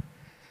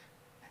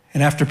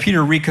 And after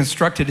Peter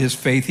reconstructed his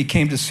faith, he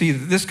came to see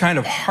that this kind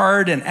of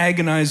hard and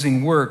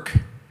agonizing work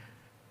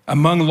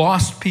among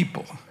lost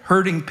people,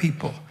 hurting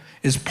people,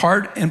 is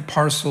part and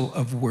parcel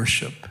of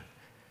worship.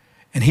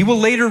 And he will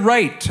later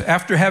write,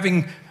 after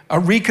having a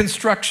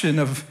reconstruction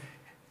of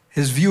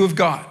his view of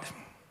God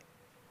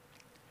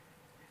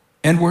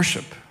and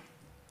worship,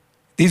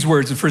 these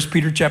words in 1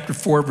 Peter chapter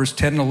 4, verse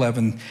 10 and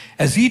 11,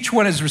 as each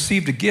one has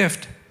received a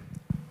gift,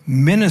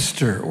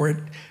 minister or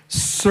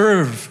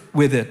serve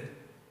with it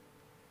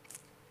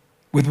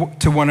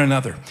to one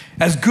another,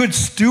 as good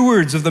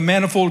stewards of the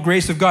manifold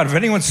grace of God. If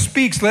anyone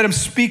speaks, let him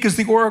speak as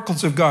the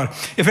oracles of God.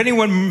 If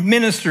anyone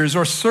ministers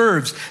or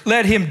serves,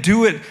 let him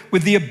do it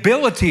with the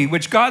ability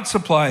which God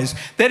supplies,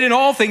 that in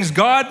all things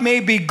God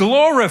may be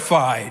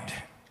glorified.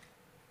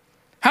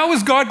 How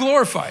is God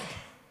glorified?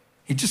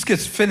 He just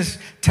gets finished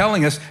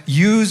telling us,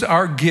 use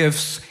our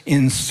gifts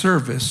in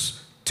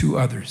service to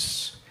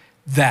others.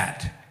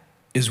 That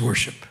is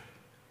worship.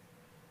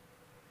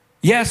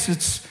 Yes,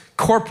 it's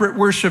corporate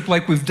worship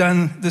like we've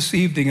done this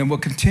evening and will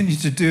continue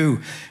to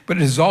do, but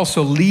it is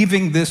also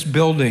leaving this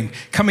building,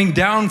 coming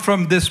down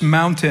from this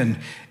mountain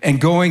and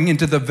going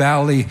into the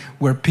valley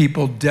where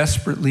people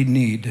desperately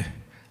need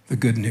the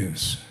good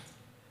news.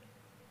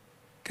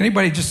 Can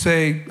anybody just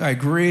say, I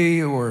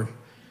agree, or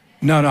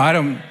no, I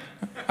don't.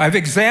 I've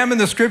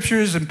examined the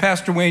scriptures, and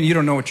Pastor Wayne, you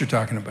don't know what you're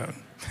talking about.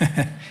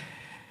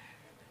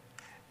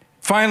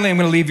 Finally, I'm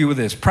going to leave you with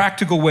this: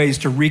 practical ways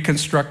to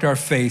reconstruct our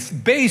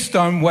faith based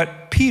on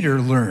what Peter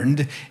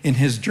learned in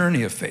his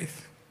journey of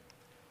faith.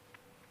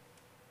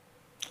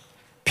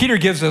 Peter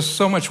gives us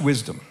so much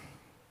wisdom.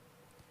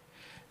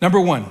 Number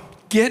one,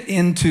 get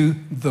into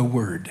the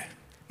Word.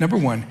 Number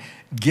one,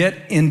 get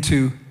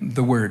into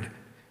the Word.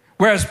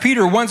 Whereas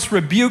Peter once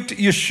rebuked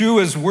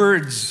Yeshua's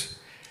words,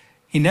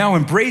 he now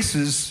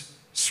embraces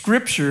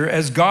Scripture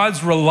as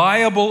God's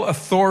reliable,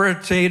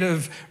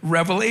 authoritative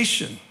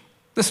revelation.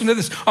 Listen to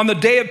this. On the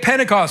day of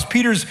Pentecost,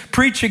 Peter's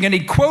preaching, and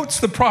he quotes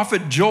the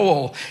prophet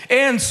Joel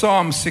and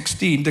Psalm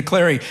 16,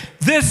 declaring,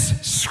 this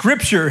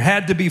scripture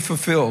had to be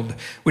fulfilled,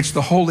 which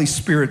the Holy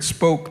Spirit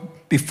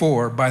spoke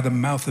before by the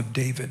mouth of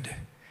David.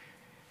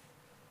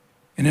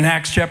 And in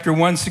Acts chapter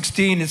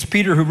 1:16, it's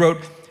Peter who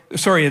wrote,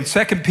 in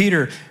 2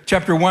 Peter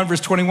chapter 1,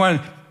 verse 21,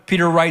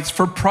 Peter writes,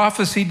 for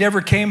prophecy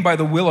never came by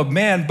the will of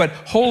man, but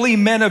holy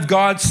men of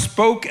God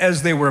spoke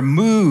as they were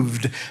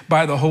moved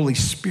by the Holy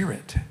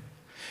Spirit.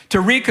 To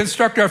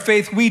reconstruct our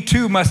faith, we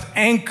too must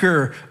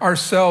anchor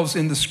ourselves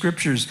in the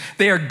scriptures.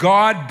 They are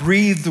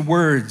God-breathed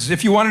words.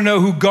 If you want to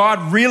know who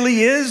God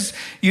really is,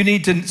 you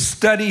need to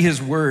study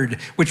his word,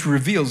 which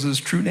reveals his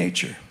true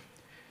nature.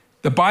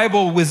 The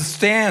Bible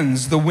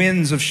withstands the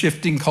winds of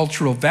shifting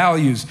cultural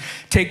values.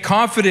 Take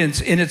confidence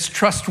in its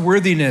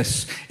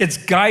trustworthiness, its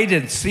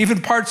guidance,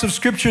 even parts of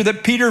scripture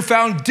that Peter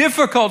found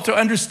difficult to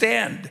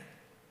understand.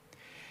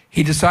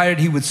 He decided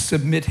he would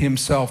submit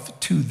himself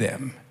to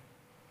them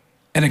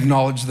and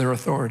acknowledge their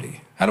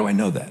authority. How do I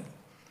know that?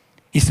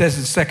 He says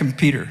in 2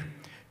 Peter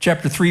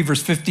chapter 3,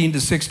 verse 15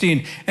 to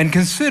 16, and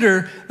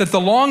consider that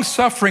the long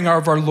suffering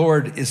of our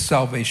Lord is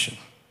salvation,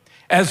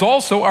 as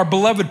also our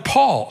beloved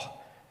Paul,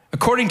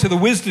 according to the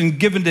wisdom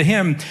given to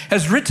him,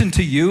 has written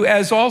to you,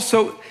 as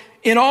also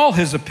in all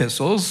his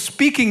epistles,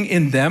 speaking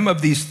in them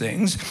of these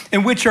things,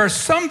 in which are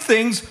some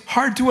things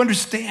hard to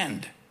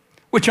understand,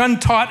 which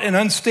untaught and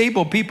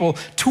unstable people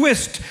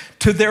twist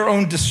to their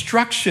own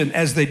destruction,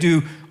 as they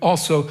do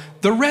also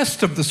the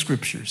rest of the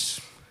scriptures.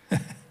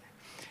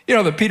 You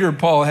know that Peter and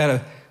Paul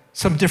had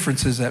some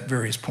differences at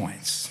various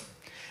points.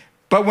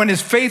 But when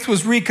his faith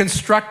was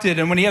reconstructed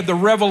and when he had the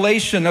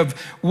revelation of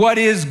what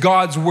is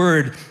God's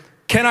word,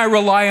 can I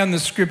rely on the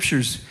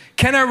scriptures?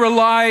 Can I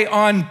rely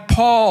on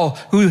Paul,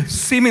 who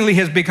seemingly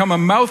has become a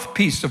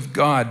mouthpiece of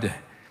God?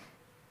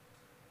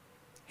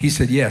 He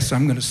said, yes,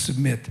 I'm going to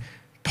submit.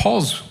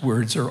 Paul's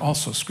words are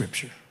also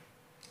scripture.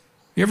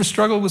 You ever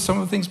struggled with some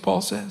of the things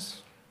Paul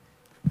says?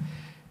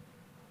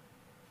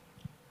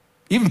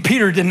 Even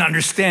Peter didn't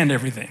understand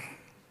everything.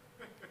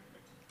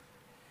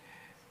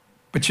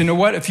 But you know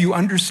what? If you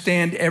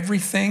understand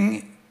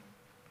everything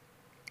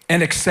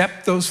and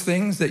accept those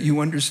things that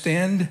you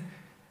understand,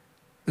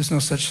 there's no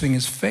such thing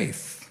as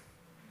faith.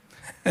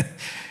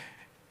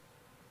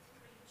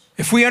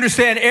 If we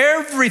understand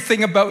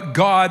everything about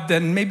God,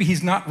 then maybe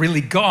he's not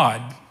really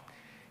God.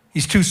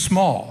 He's too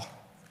small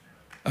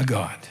a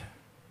God.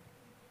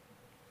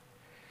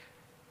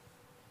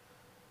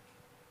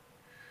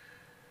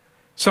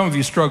 Some of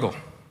you struggle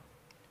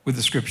with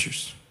the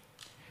scriptures.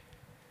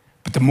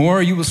 But the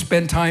more you will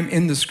spend time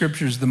in the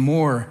scriptures, the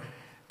more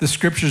the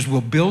scriptures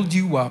will build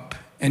you up,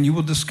 and you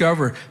will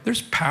discover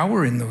there's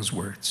power in those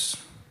words.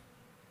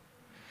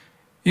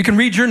 You can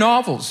read your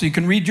novels, you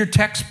can read your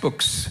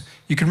textbooks,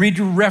 you can read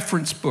your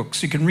reference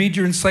books, you can read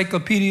your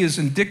encyclopedias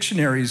and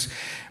dictionaries,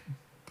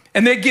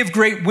 and they give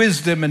great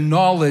wisdom and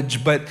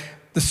knowledge, but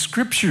the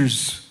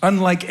scriptures,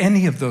 unlike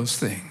any of those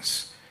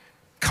things,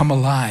 come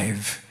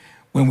alive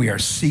when we are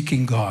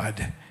seeking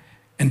God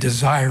and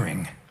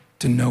desiring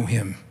to know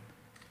him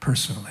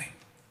personally.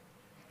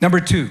 Number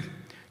two,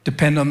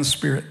 depend on the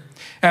Spirit.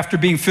 After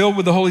being filled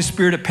with the Holy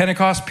Spirit at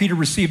Pentecost, Peter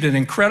received an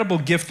incredible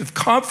gift of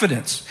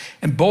confidence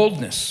and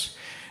boldness.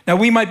 Now,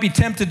 we might be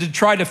tempted to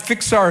try to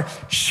fix our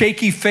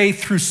shaky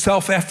faith through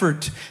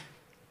self-effort.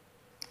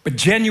 But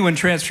genuine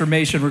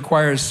transformation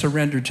requires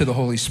surrender to the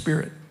Holy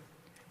Spirit.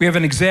 We have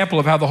an example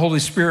of how the Holy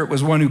Spirit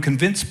was one who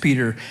convinced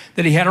Peter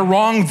that he had a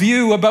wrong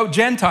view about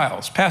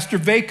Gentiles. Pastor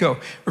Vaco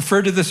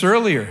referred to this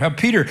earlier, how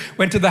Peter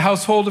went to the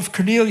household of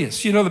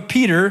Cornelius. You know that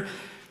Peter,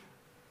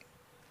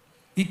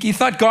 he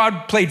thought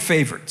God played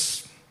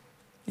favorites.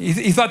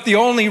 He thought the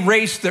only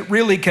race that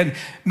really can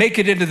make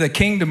it into the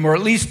kingdom, or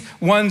at least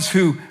ones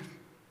who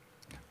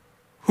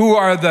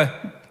are the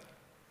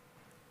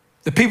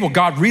people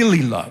God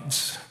really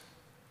loves,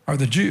 are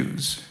the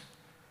Jews,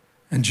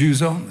 and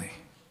Jews only.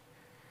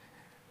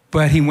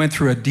 But he went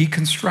through a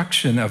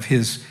deconstruction of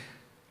his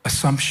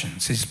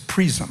assumptions, his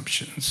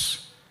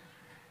presumptions.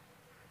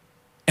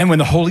 And when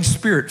the Holy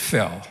Spirit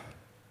fell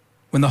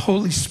on the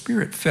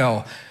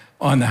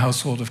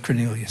household of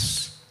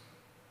Cornelius,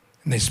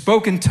 and they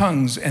spoke in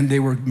tongues, and they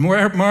were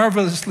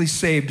marvelously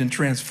saved and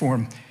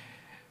transformed,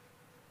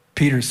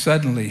 Peter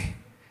suddenly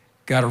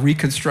got a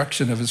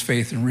reconstruction of his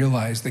faith and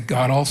realized that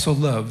God also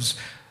loves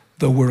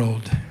the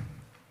world,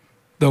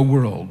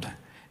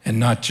 and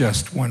not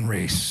just one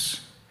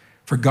race.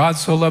 For God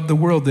so loved the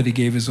world that he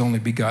gave his only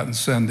begotten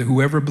Son, that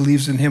whoever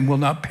believes in him will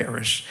not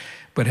perish,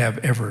 but have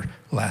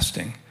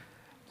everlasting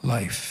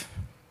life.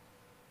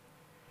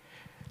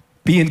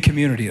 Be in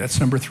community, that's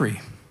number 3.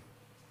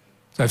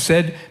 So I've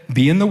said,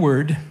 be in the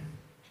Word,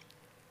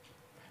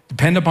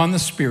 depend upon the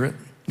Spirit.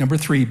 Number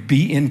 3,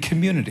 be in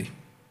community.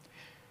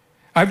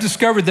 I've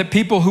discovered that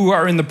people who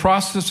are in the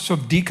process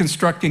of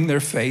deconstructing their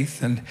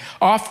faith, and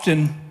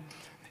often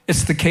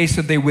it's the case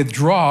that they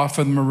withdraw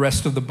from the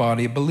rest of the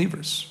body of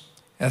believers.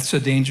 That's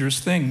a dangerous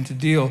thing, to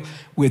deal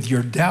with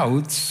your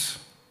doubts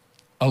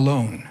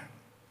alone.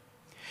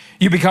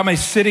 You become a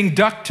sitting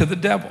duck to the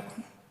devil.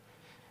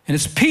 And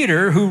it's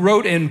Peter who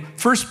wrote in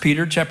 1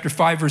 Peter chapter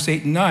 5, verse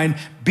 8 and 9,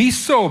 be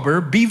sober,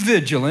 be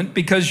vigilant,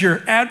 because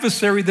your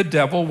adversary, the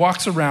devil,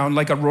 walks around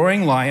like a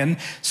roaring lion,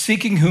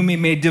 seeking whom he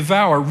may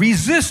devour.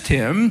 Resist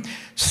him,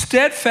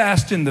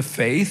 steadfast in the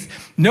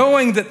faith,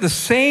 knowing that the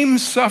same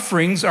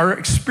sufferings are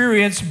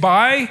experienced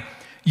by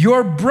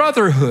your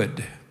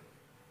brotherhood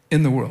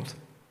in the world.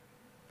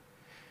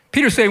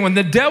 Peter's saying when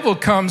the devil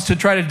comes to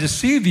try to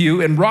deceive you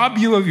and rob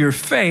you of your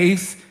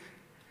faith,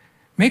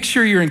 make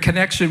sure you're in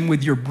connection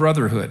with your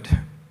brotherhood,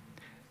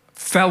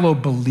 fellow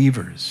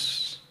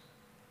believers,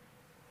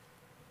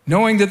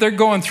 knowing that they're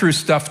going through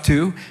stuff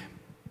too,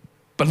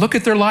 but look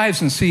at their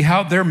lives and see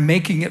how they're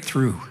making it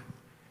through.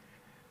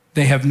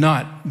 They have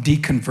not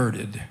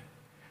deconverted.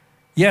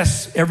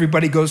 Yes,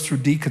 everybody goes through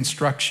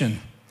deconstruction,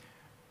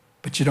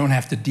 but you don't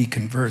have to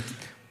deconvert.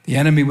 The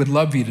enemy would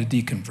love you to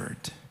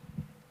deconvert.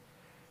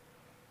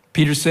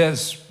 Peter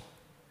says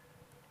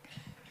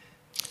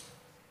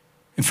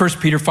in 1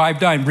 Peter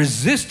 5:9,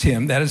 resist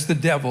him, that is the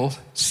devil,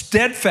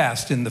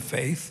 steadfast in the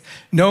faith,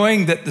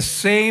 knowing that the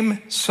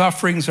same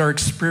sufferings are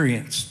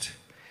experienced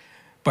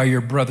by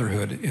your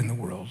brotherhood in the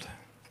world.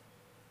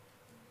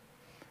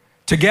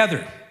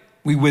 Together,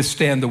 we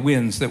withstand the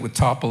winds that would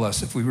topple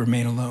us if we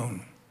remain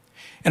alone.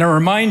 And I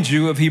remind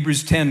you of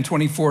Hebrews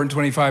 10:24 and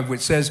 25,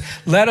 which says,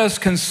 let us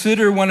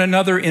consider one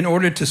another in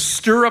order to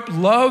stir up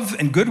love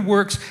and good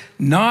works,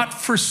 not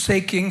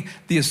forsaking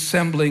the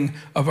assembling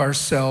of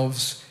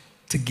ourselves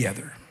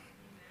together.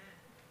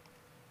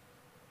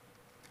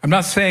 I'm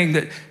not saying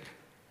that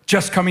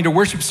just coming to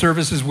worship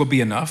services will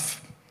be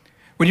enough.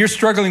 When you're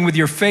struggling with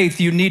your faith,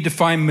 you need to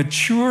find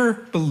mature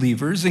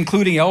believers,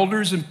 including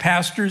elders and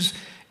pastors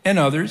and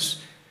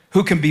others,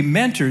 who can be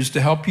mentors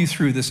to help you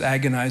through this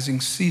agonizing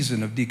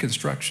season of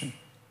deconstruction.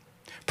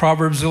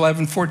 Proverbs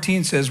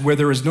 11:14 says, where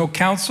there is no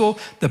counsel,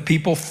 the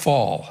people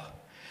fall.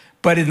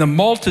 But in the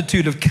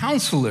multitude of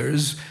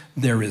counselors,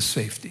 there is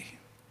safety.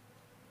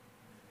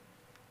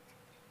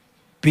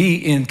 Be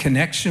in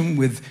connection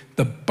with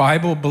the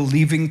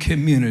Bible-believing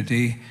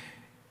community,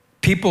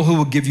 people who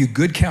will give you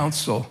good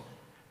counsel.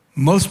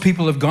 Most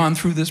people have gone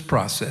through this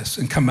process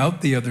and come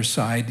out the other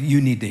side. You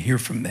need to hear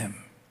from them.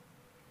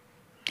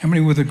 How many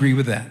would agree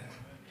with that?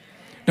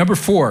 Number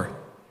 4,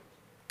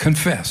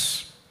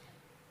 confess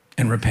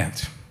and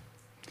repent.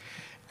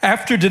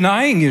 After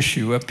denying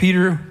Yeshua,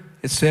 Peter,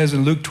 it says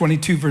in Luke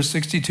 22, verse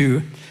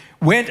 62,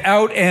 went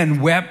out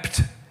and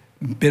wept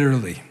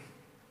bitterly.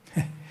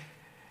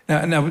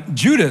 Now,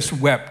 Judas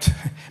wept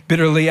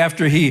bitterly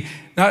after he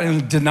not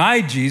only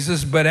denied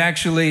Jesus, but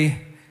actually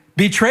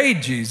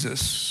betrayed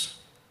Jesus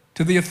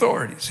to the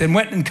authorities and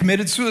went and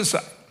committed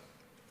suicide.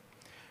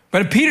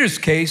 But in Peter's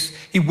case,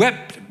 he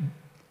wept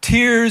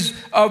tears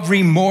of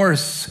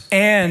remorse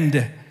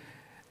and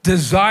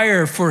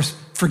desire for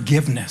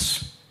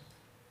forgiveness.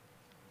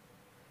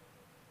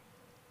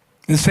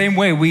 In the same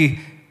way, we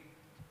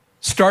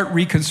start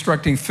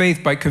reconstructing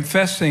faith by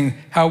confessing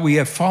how we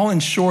have fallen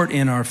short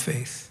in our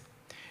faith.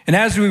 And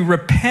as we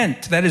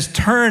repent, that is,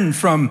 turn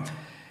from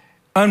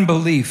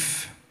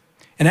unbelief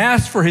and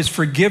ask for his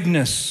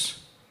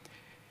forgiveness,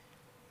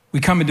 we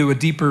come into a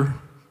deeper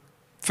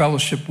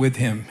fellowship with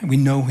him, and we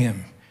know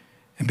him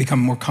and become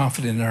more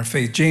confident in our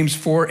faith. James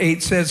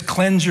 4:8 says,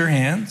 cleanse your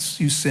hands,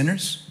 you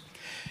sinners,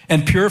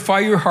 and purify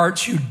your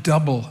hearts, you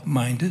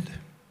double-minded.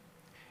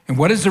 And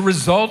what is the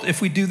result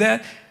if we do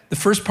that? the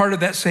first part of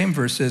that same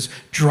verse says,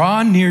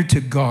 draw near to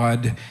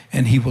God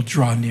and he will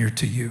draw near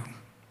to you.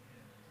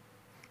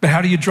 But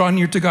how do you draw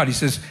near to God? He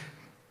says,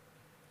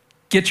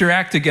 get your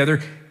act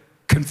together.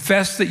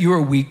 Confess that you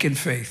are weak in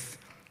faith.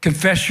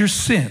 Confess your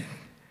sin.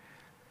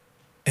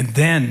 And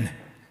then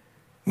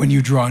when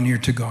you draw near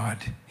to God,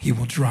 he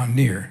will draw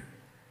near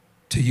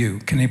to you.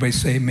 Can anybody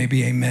say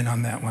maybe amen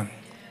on that one?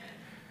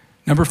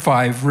 Number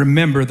 5,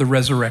 remember the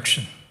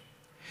resurrection.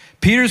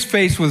 Peter's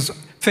faith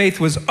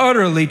was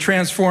utterly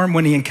transformed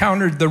when he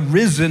encountered the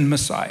risen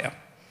Messiah.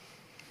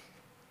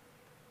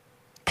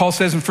 Paul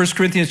says in 1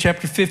 Corinthians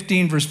chapter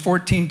 15, verse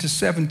 14 to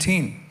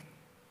 17,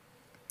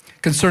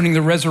 concerning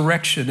the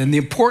resurrection, and the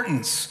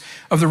importance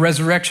of the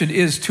resurrection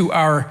is to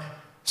our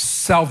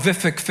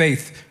salvific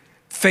faith,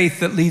 faith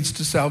that leads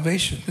to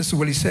salvation. This is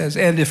what he says.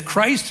 And if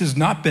Christ has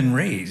not been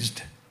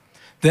raised,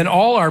 then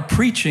all our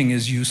preaching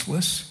is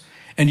useless,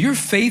 and your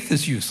faith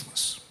is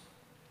useless.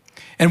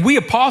 And we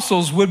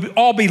apostles would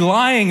all be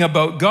lying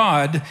about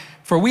God,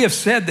 for we have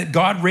said that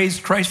God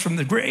raised Christ from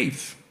the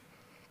grave.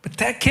 But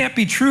that can't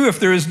be true if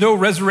there is no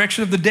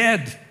resurrection of the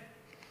dead.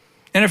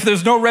 And if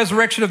there's no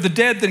resurrection of the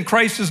dead, then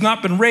Christ has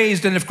not been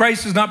raised. And if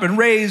Christ has not been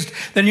raised,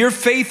 then your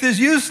faith is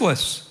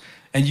useless,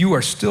 and you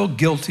are still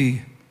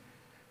guilty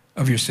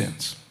of your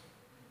sins.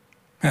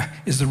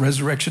 Is the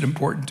resurrection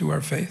important to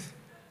our faith?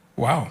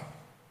 Wow.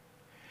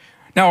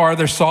 Now, are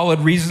there solid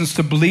reasons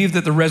to believe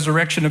that the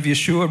resurrection of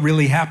Yeshua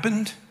really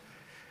happened?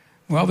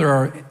 Well, there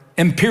are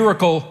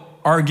empirical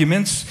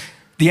arguments.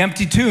 The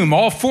empty tomb,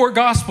 all 4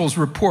 Gospels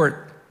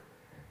report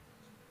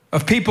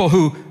of people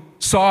who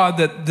saw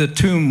that the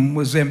tomb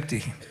was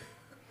empty.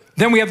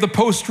 Then we have the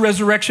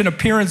post-resurrection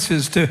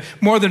appearances to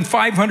more than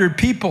 500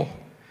 people.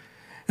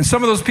 And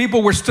some of those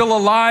people were still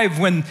alive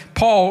when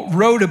Paul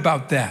wrote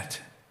about that.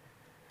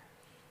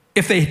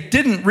 If they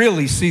didn't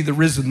really see the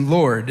risen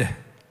Lord,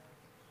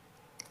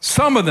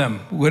 some of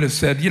them would have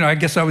said, I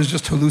guess I was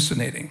just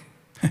hallucinating.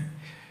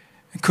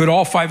 Could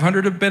all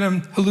 500 have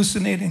been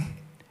hallucinating?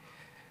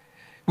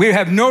 We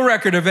have no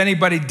record of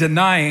anybody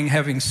denying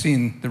having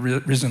seen the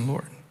risen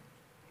Lord.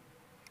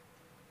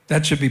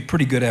 That should be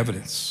pretty good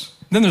evidence.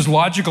 Then there's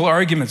logical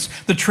arguments.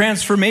 The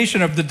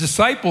transformation of the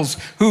disciples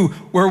who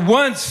were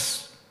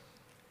once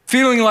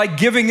feeling like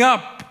giving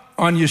up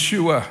on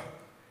Yeshua,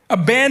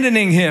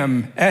 abandoning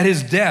him at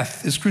his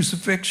death, his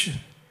crucifixion.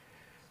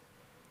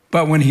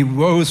 But when he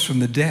rose from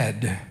the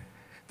dead,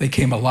 they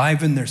came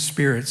alive in their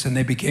spirits and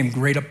they became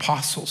great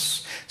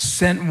apostles,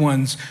 sent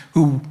ones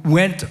who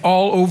went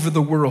all over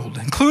the world,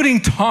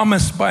 including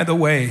Thomas, by the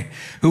way,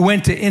 who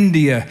went to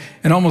India.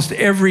 And almost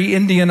every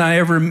Indian I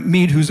ever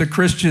meet who's a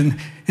Christian,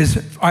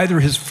 either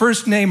his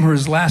first name or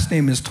his last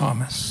name is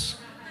Thomas.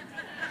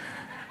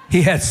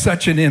 He had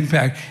such an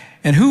impact.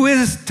 And who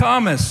is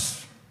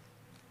Thomas?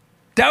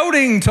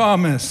 Doubting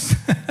Thomas.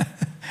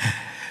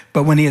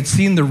 But when he had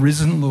seen the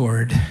risen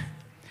Lord,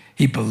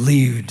 he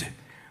believed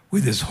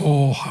with his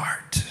whole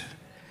heart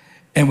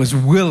and was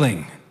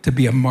willing to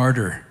be a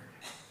martyr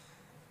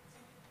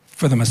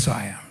for the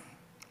Messiah.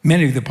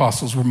 Many of the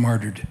apostles were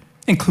martyred,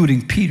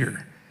 including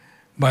Peter,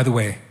 by the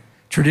way.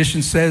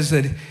 Tradition says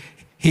that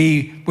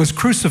he was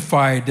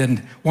crucified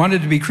and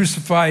wanted to be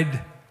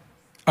crucified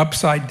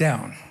upside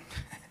down.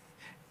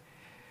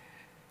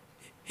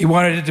 He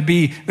wanted it to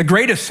be the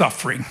greatest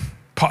suffering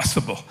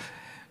possible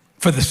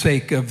for the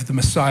sake of the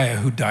Messiah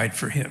who died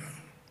for him.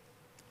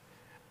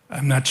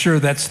 I'm not sure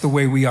that's the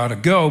way we ought to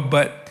go,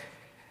 but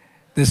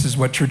this is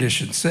what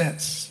tradition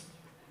says.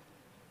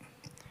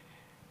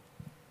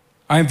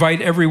 I invite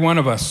every one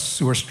of us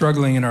who are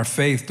struggling in our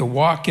faith to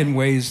walk in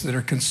ways that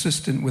are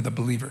consistent with a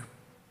believer.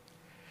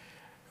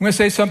 I'm going to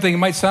say something that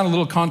might sound a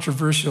little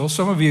controversial.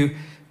 Some of you, have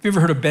you ever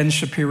heard of Ben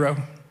Shapiro?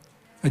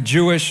 A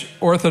Jewish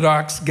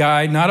Orthodox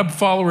guy, not a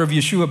follower of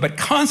Yeshua, but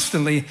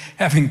constantly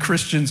having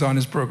Christians on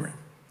his program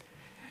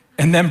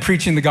and them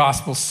preaching the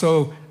gospel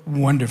so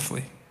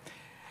wonderfully.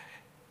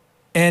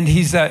 And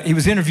he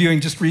was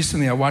interviewing just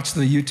recently, I watched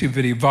the YouTube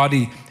video,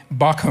 Vadi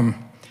Bakum,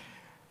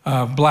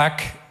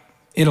 black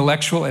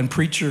intellectual and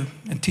preacher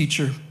and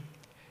teacher.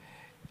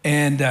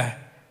 And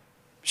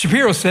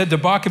Shapiro said to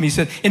Bakum, he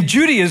said, in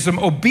Judaism,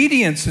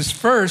 obedience is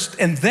first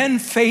and then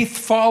faith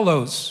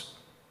follows.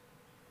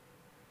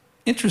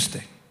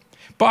 Interesting.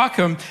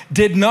 Bakum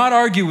did not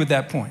argue with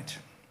that point.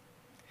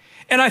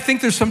 And I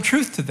think there's some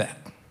truth to that.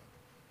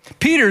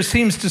 Peter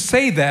seems to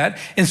say that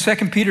in 2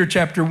 Peter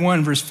chapter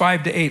 1, verse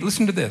 5 to 8.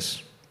 Listen to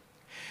this.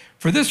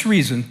 For this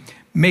reason,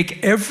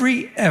 make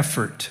every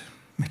effort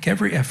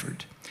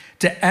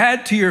to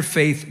add to your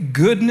faith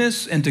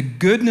goodness, and to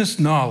goodness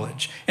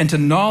knowledge, and to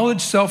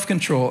knowledge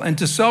self-control, and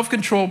to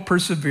self-control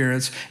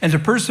perseverance, and to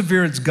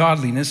perseverance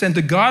godliness, and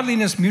to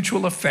godliness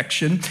mutual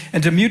affection,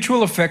 and to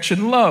mutual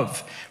affection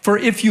love. For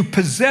if you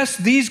possess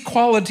these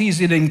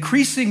qualities in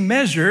increasing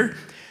measure,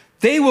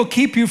 they will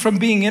keep you from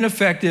being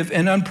ineffective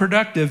and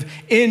unproductive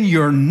in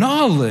your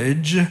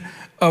knowledge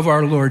of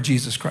our Lord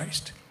Jesus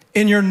Christ.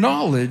 In your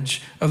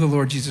knowledge of the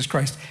Lord Jesus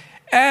Christ.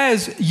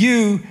 As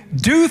you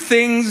do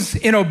things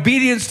in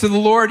obedience to the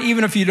Lord,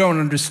 even if you don't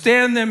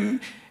understand them,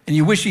 and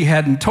you wish he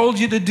hadn't told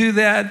you to do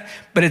that,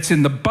 but it's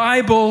in the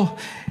Bible,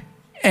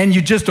 and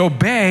you just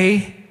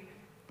obey,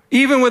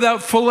 even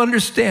without full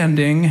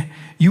understanding,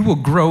 you will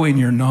grow in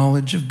your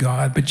knowledge of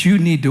God, but you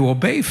need to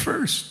obey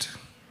first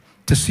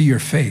to see your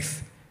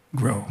faith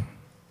grow.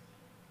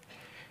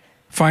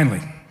 Finally,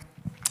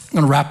 I'm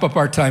going to wrap up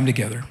our time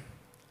together.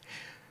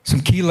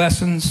 Some key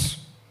lessons.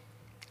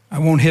 I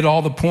won't hit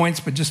all the points,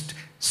 but just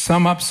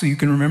sum up so you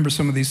can remember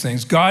some of these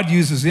things. God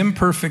uses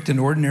imperfect and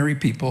ordinary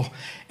people,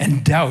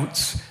 and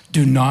doubts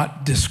do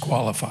not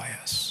disqualify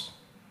us.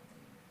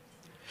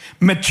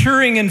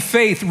 Maturing in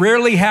faith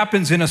rarely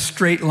happens in a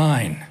straight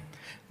line.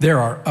 There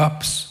are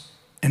ups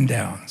and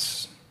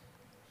downs.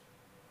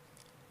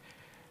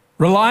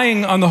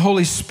 Relying on the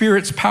Holy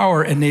Spirit's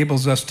power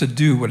enables us to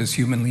do what is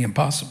humanly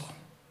impossible.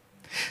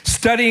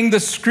 Studying the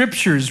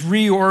scriptures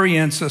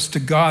reorients us to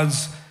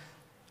God's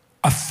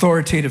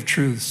authoritative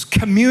truths.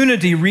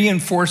 Community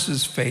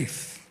reinforces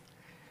faith.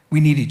 We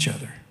need each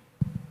other.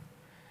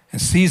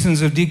 And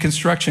seasons of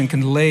deconstruction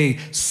can lay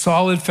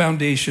solid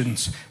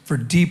foundations for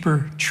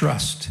deeper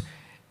trust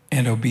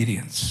and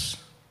obedience.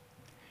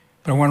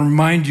 But I want to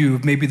remind you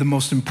of maybe the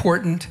most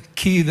important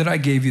key that I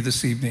gave you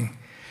this evening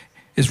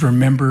is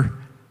remember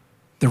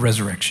the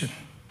resurrection.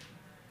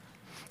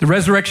 The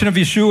resurrection of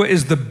Yeshua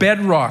is the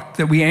bedrock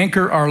that we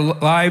anchor our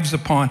lives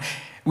upon.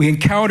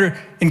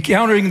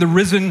 Encountering the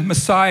risen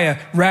Messiah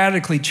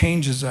radically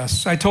changes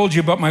us. I told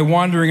you about my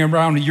wandering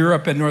around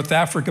Europe and North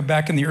Africa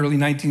back in the early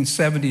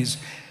 1970s,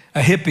 a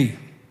hippie,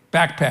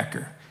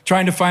 backpacker,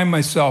 trying to find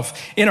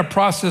myself in a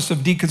process of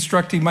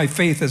deconstructing my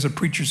faith as a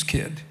preacher's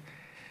kid,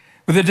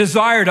 with a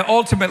desire to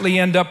ultimately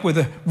end up with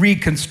a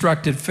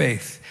reconstructed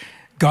faith.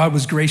 God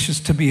was gracious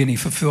to me and he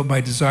fulfilled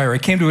my desire. I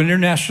came to an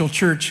international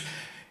church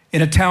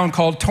in a town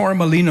called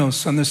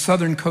Torremolinos on the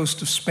southern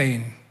coast of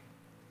Spain.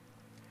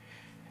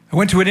 I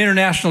went to an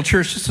international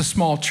church, just a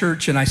small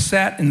church, and I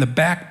sat in the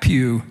back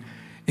pew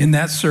in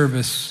that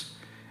service,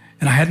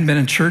 and I hadn't been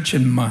in church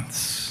in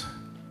months.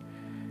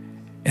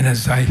 And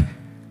as I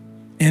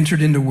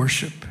entered into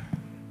worship,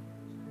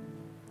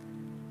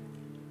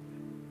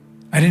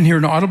 I didn't hear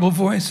an audible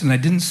voice and I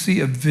didn't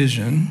see a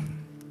vision,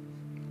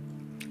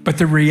 but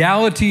the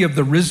reality of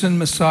the risen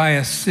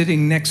Messiah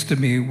sitting next to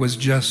me was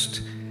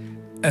just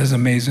as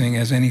amazing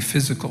as any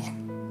physical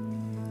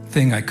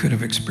thing I could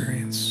have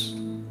experienced.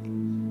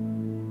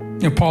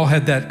 You know, Paul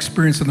had that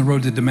experience on the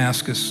road to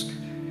Damascus,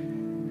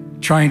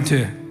 trying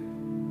to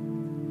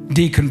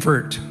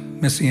deconvert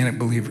Messianic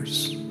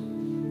believers.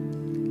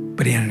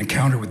 But he had an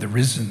encounter with the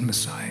risen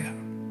Messiah,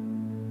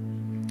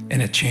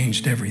 and it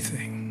changed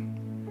everything.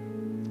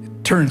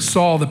 It turned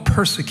Saul, the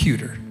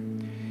persecutor,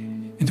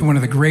 into one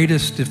of the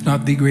greatest, if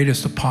not the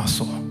greatest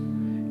apostle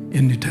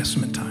in New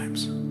Testament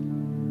times.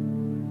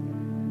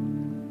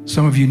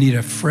 Some of you need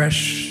a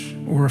fresh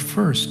or a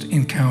first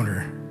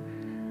encounter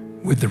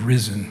with the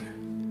risen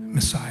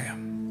Messiah.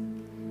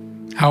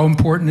 How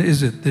important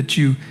is it that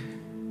you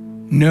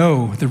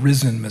know the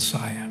risen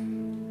Messiah?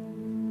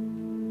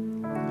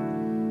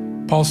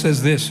 Paul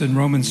says this in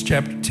Romans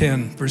chapter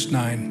 10, verse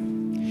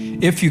 9.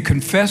 If you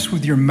confess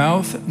with your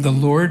mouth the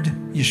Lord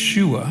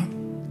Yeshua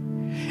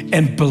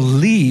and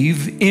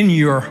believe in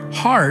your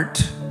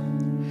heart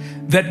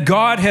that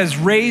God has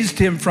raised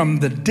him from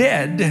the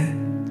dead,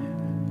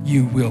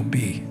 you will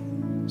be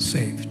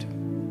saved.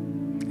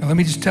 Now let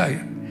me just tell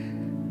you,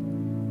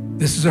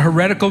 this is a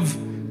heretical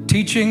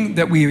teaching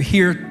that we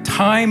hear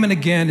time and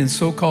again in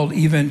so-called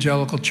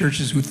evangelical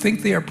churches who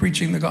think they are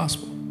preaching the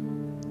gospel,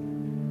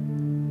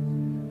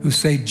 who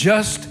say,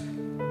 just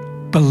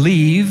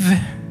believe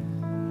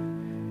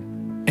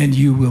and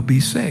you will be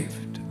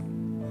saved.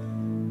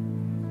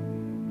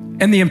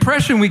 And the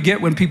impression we get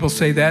when people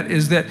say that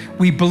is that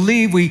we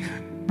believe,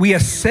 we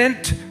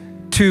assent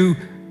to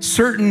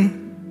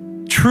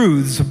certain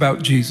truths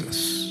about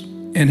Jesus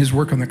and his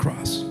work on the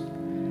cross.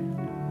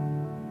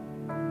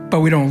 But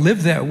we don't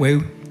live that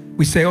way.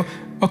 We say, oh,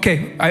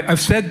 okay, I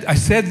said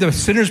the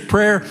sinner's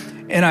prayer,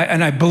 and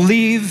I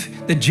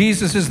believe that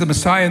Jesus is the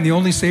Messiah and the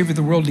only Savior of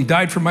the world, and he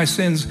died for my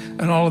sins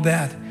and all of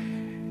that.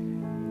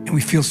 And we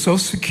feel so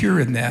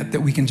secure in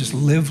that we can just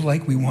live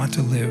like we want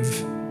to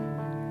live.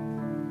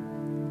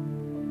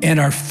 And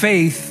our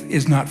faith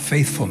is not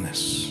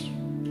faithfulness.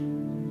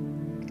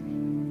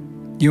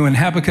 You know, in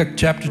Habakkuk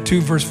chapter 2,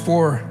 verse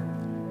 4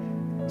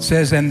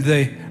 says, and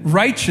the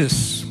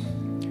righteous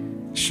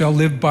shall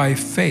live by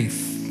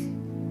faith.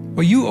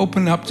 Well, you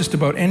open up just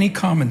about any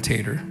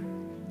commentary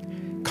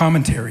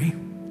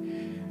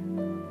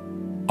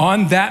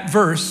on that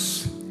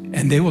verse,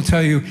 and they will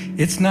tell you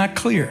it's not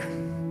clear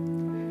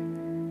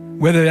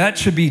whether that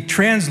should be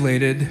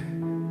translated,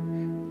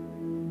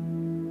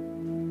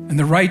 and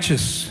the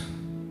righteous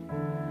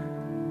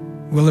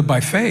will live by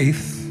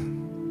faith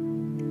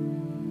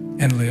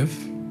and live,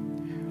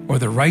 or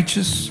the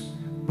righteous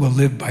will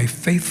live by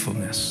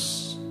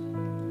faithfulness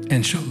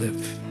and shall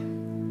live.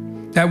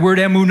 That word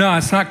emunah,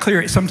 it's not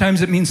clear.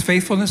 Sometimes it means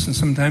faithfulness and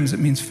sometimes it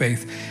means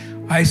faith.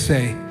 I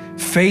say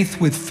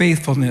faith with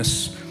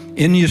faithfulness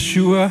in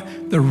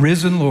Yeshua, the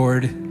risen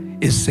Lord,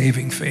 is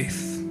saving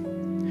faith.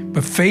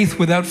 But faith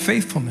without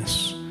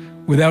faithfulness,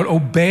 without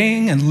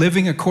obeying and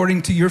living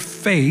according to your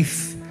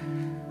faith,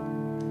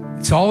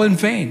 it's all in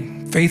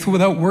vain. Faith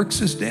without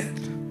works is dead,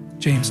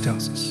 James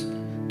tells us.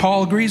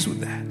 Paul agrees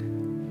with that.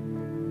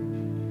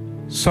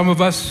 Some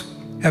of us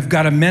have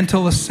got a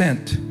mental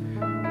assent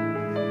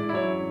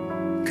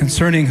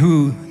concerning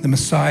who the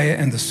Messiah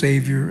and the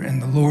Savior and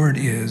the Lord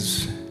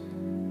is,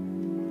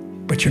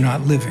 but you're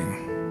not living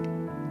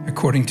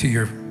according to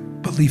your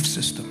belief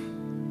system.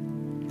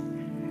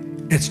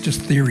 It's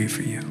just theory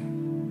for you.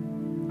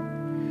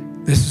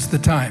 This is the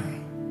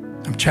time.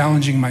 I'm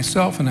challenging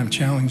myself and I'm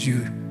challenging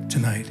you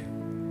tonight.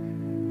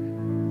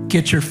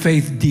 Get your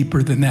faith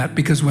deeper than that,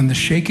 because when the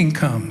shaking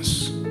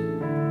comes,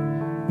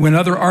 when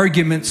other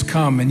arguments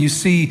come and you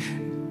see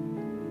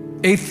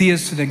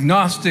atheists and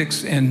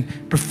agnostics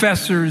and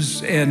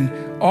professors and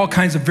all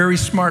kinds of very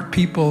smart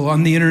people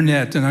on the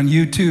internet and on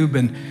YouTube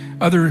and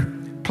other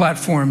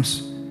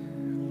platforms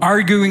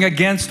arguing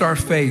against our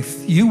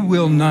faith, you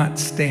will not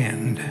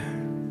stand.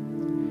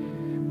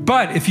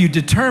 But if you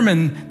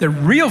determine that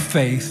real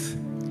faith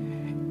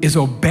is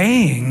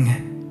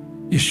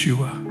obeying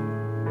Yeshua,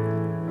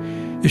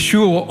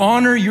 Yeshua will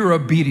honor your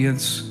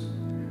obedience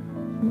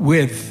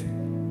with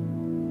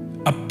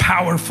a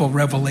powerful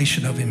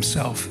revelation of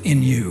himself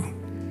in you,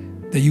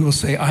 that you will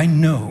say, I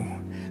know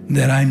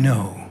that I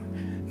know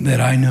that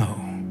I know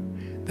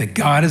that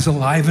God is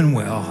alive and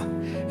well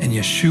and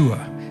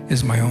Yeshua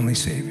is my only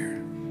Savior.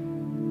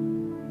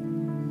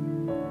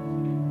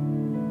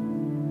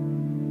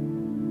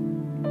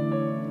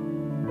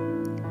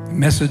 The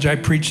message I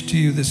preached to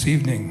you this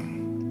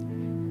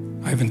evening,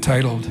 I've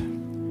entitled,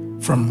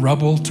 From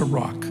Rubble to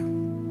Rock.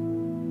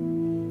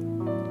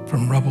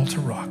 From Rubble to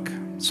Rock.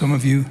 Some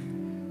of you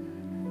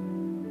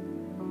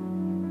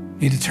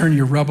need to turn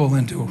your rubble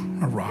into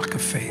a rock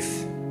of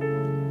faith,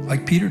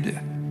 like Peter did.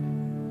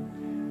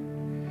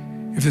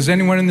 If there's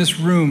anyone in this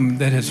room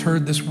that has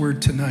heard this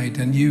word tonight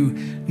and you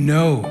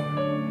know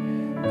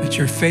that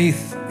your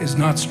faith is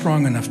not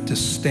strong enough to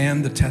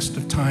stand the test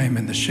of time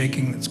and the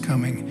shaking that's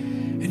coming,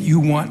 and you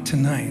want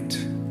tonight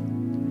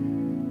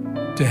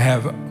to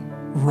have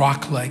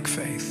rock-like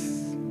faith,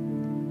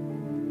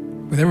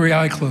 with every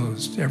eye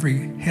closed,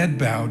 every head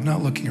bowed,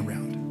 not looking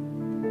around.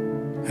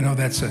 I know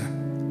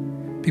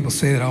people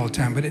say that all the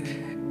time, but I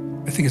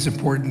think it's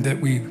important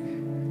that we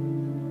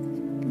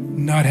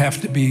not have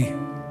to be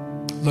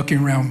looking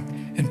around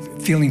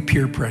and feeling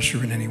peer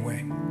pressure in any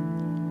way.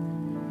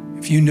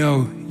 If you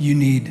know you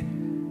need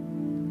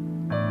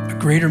a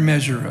greater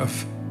measure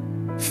of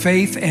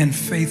faith and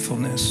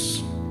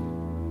faithfulness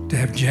to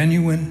have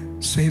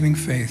genuine saving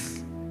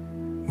faith,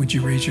 would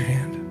you raise your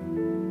hand?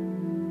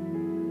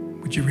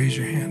 Would you raise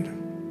your hand?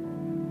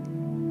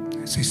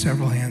 I see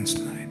several hands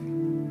tonight.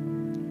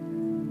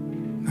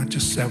 Not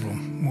just several,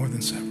 more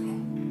than several.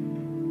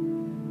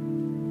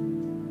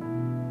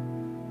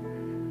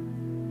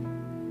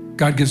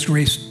 God gives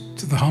grace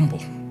to the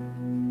humble.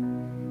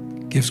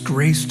 Gives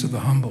grace to the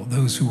humble,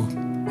 those who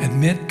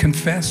admit,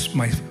 confess,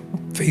 my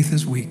faith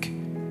is weak.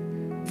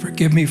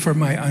 Forgive me for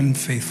my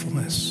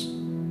unfaithfulness.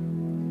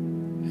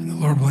 And the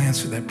Lord will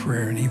answer that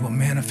prayer, and he will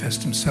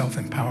manifest himself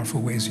in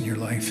powerful ways in your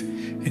life.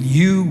 And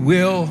you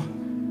will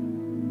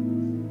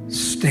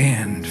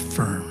stand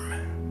firm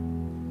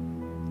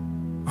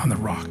on the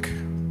rock.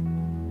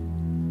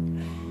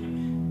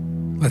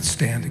 Let's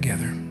stand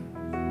together.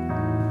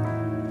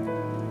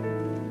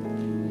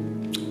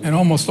 And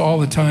almost all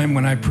the time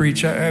when I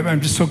preach,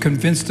 I'm just so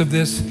convinced of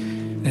this,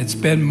 and it's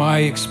been my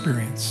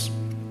experience,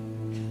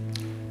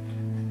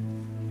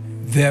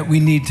 that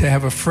we need to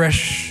have a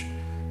fresh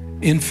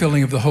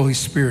infilling of the Holy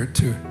Spirit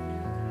to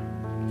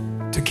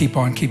keep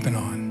on keeping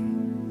on.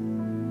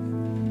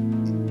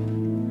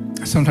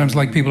 I sometimes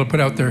like people to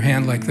put out their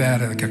hand like that,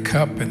 like a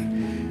cup,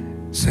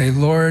 and say,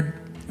 Lord,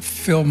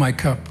 fill my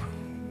cup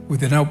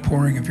with an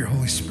outpouring of your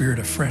Holy Spirit,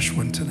 a fresh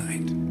one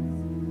tonight.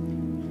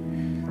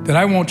 That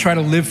I won't try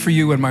to live for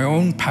you in my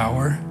own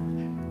power,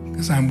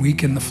 because I'm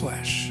weak in the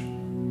flesh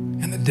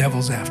and the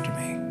devil's after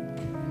me.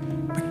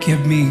 But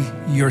give me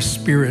your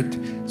Spirit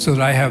so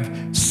that I have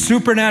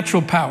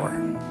supernatural power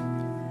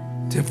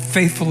to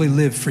faithfully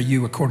live for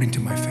you according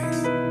to my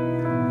faith.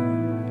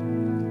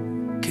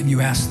 Can you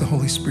ask the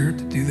Holy Spirit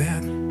to do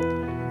that?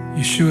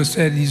 Yeshua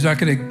said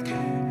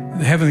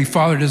the Heavenly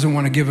Father doesn't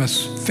want to give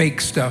us fake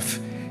stuff.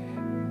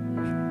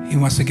 He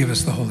wants to give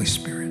us the Holy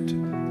Spirit.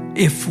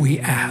 If we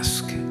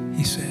ask,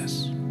 he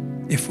says,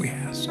 if we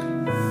ask.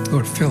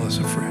 Lord, fill us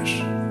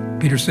afresh.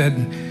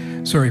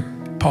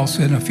 Paul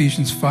said in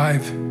Ephesians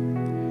 5,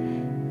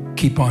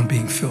 keep on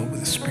being filled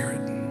with the Spirit.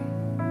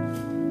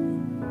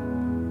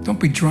 Don't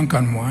be drunk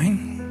on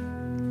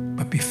wine,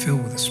 but be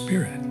filled with the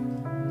Spirit.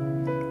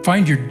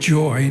 Find your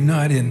joy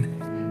not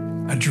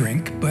in a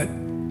drink, but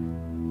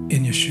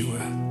in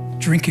Yeshua,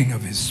 drinking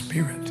of his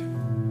Spirit.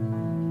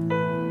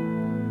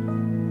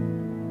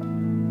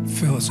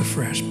 Fill us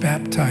afresh.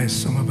 Baptize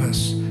some of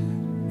us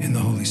in the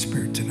Holy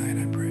Spirit tonight,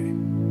 I pray.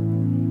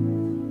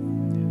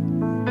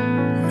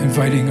 I'm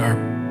inviting our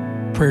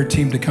prayer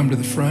team to come to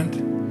the front.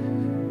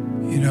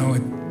 You know,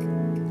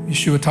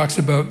 Yeshua talks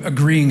about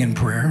agreeing in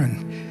prayer, and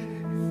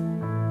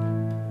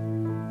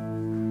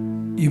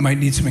you might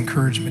need some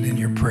encouragement in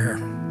your prayer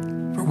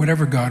for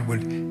whatever God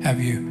would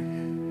have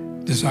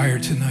you desire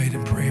tonight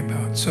and pray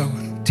about. So,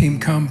 team,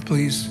 come,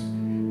 please,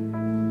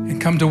 and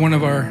come to one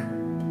of our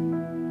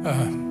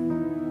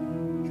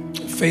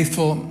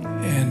faithful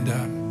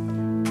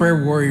and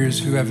prayer warriors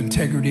who have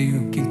integrity,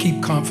 who can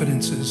keep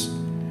confidences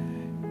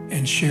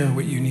and share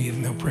what you need,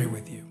 and they'll pray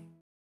with you.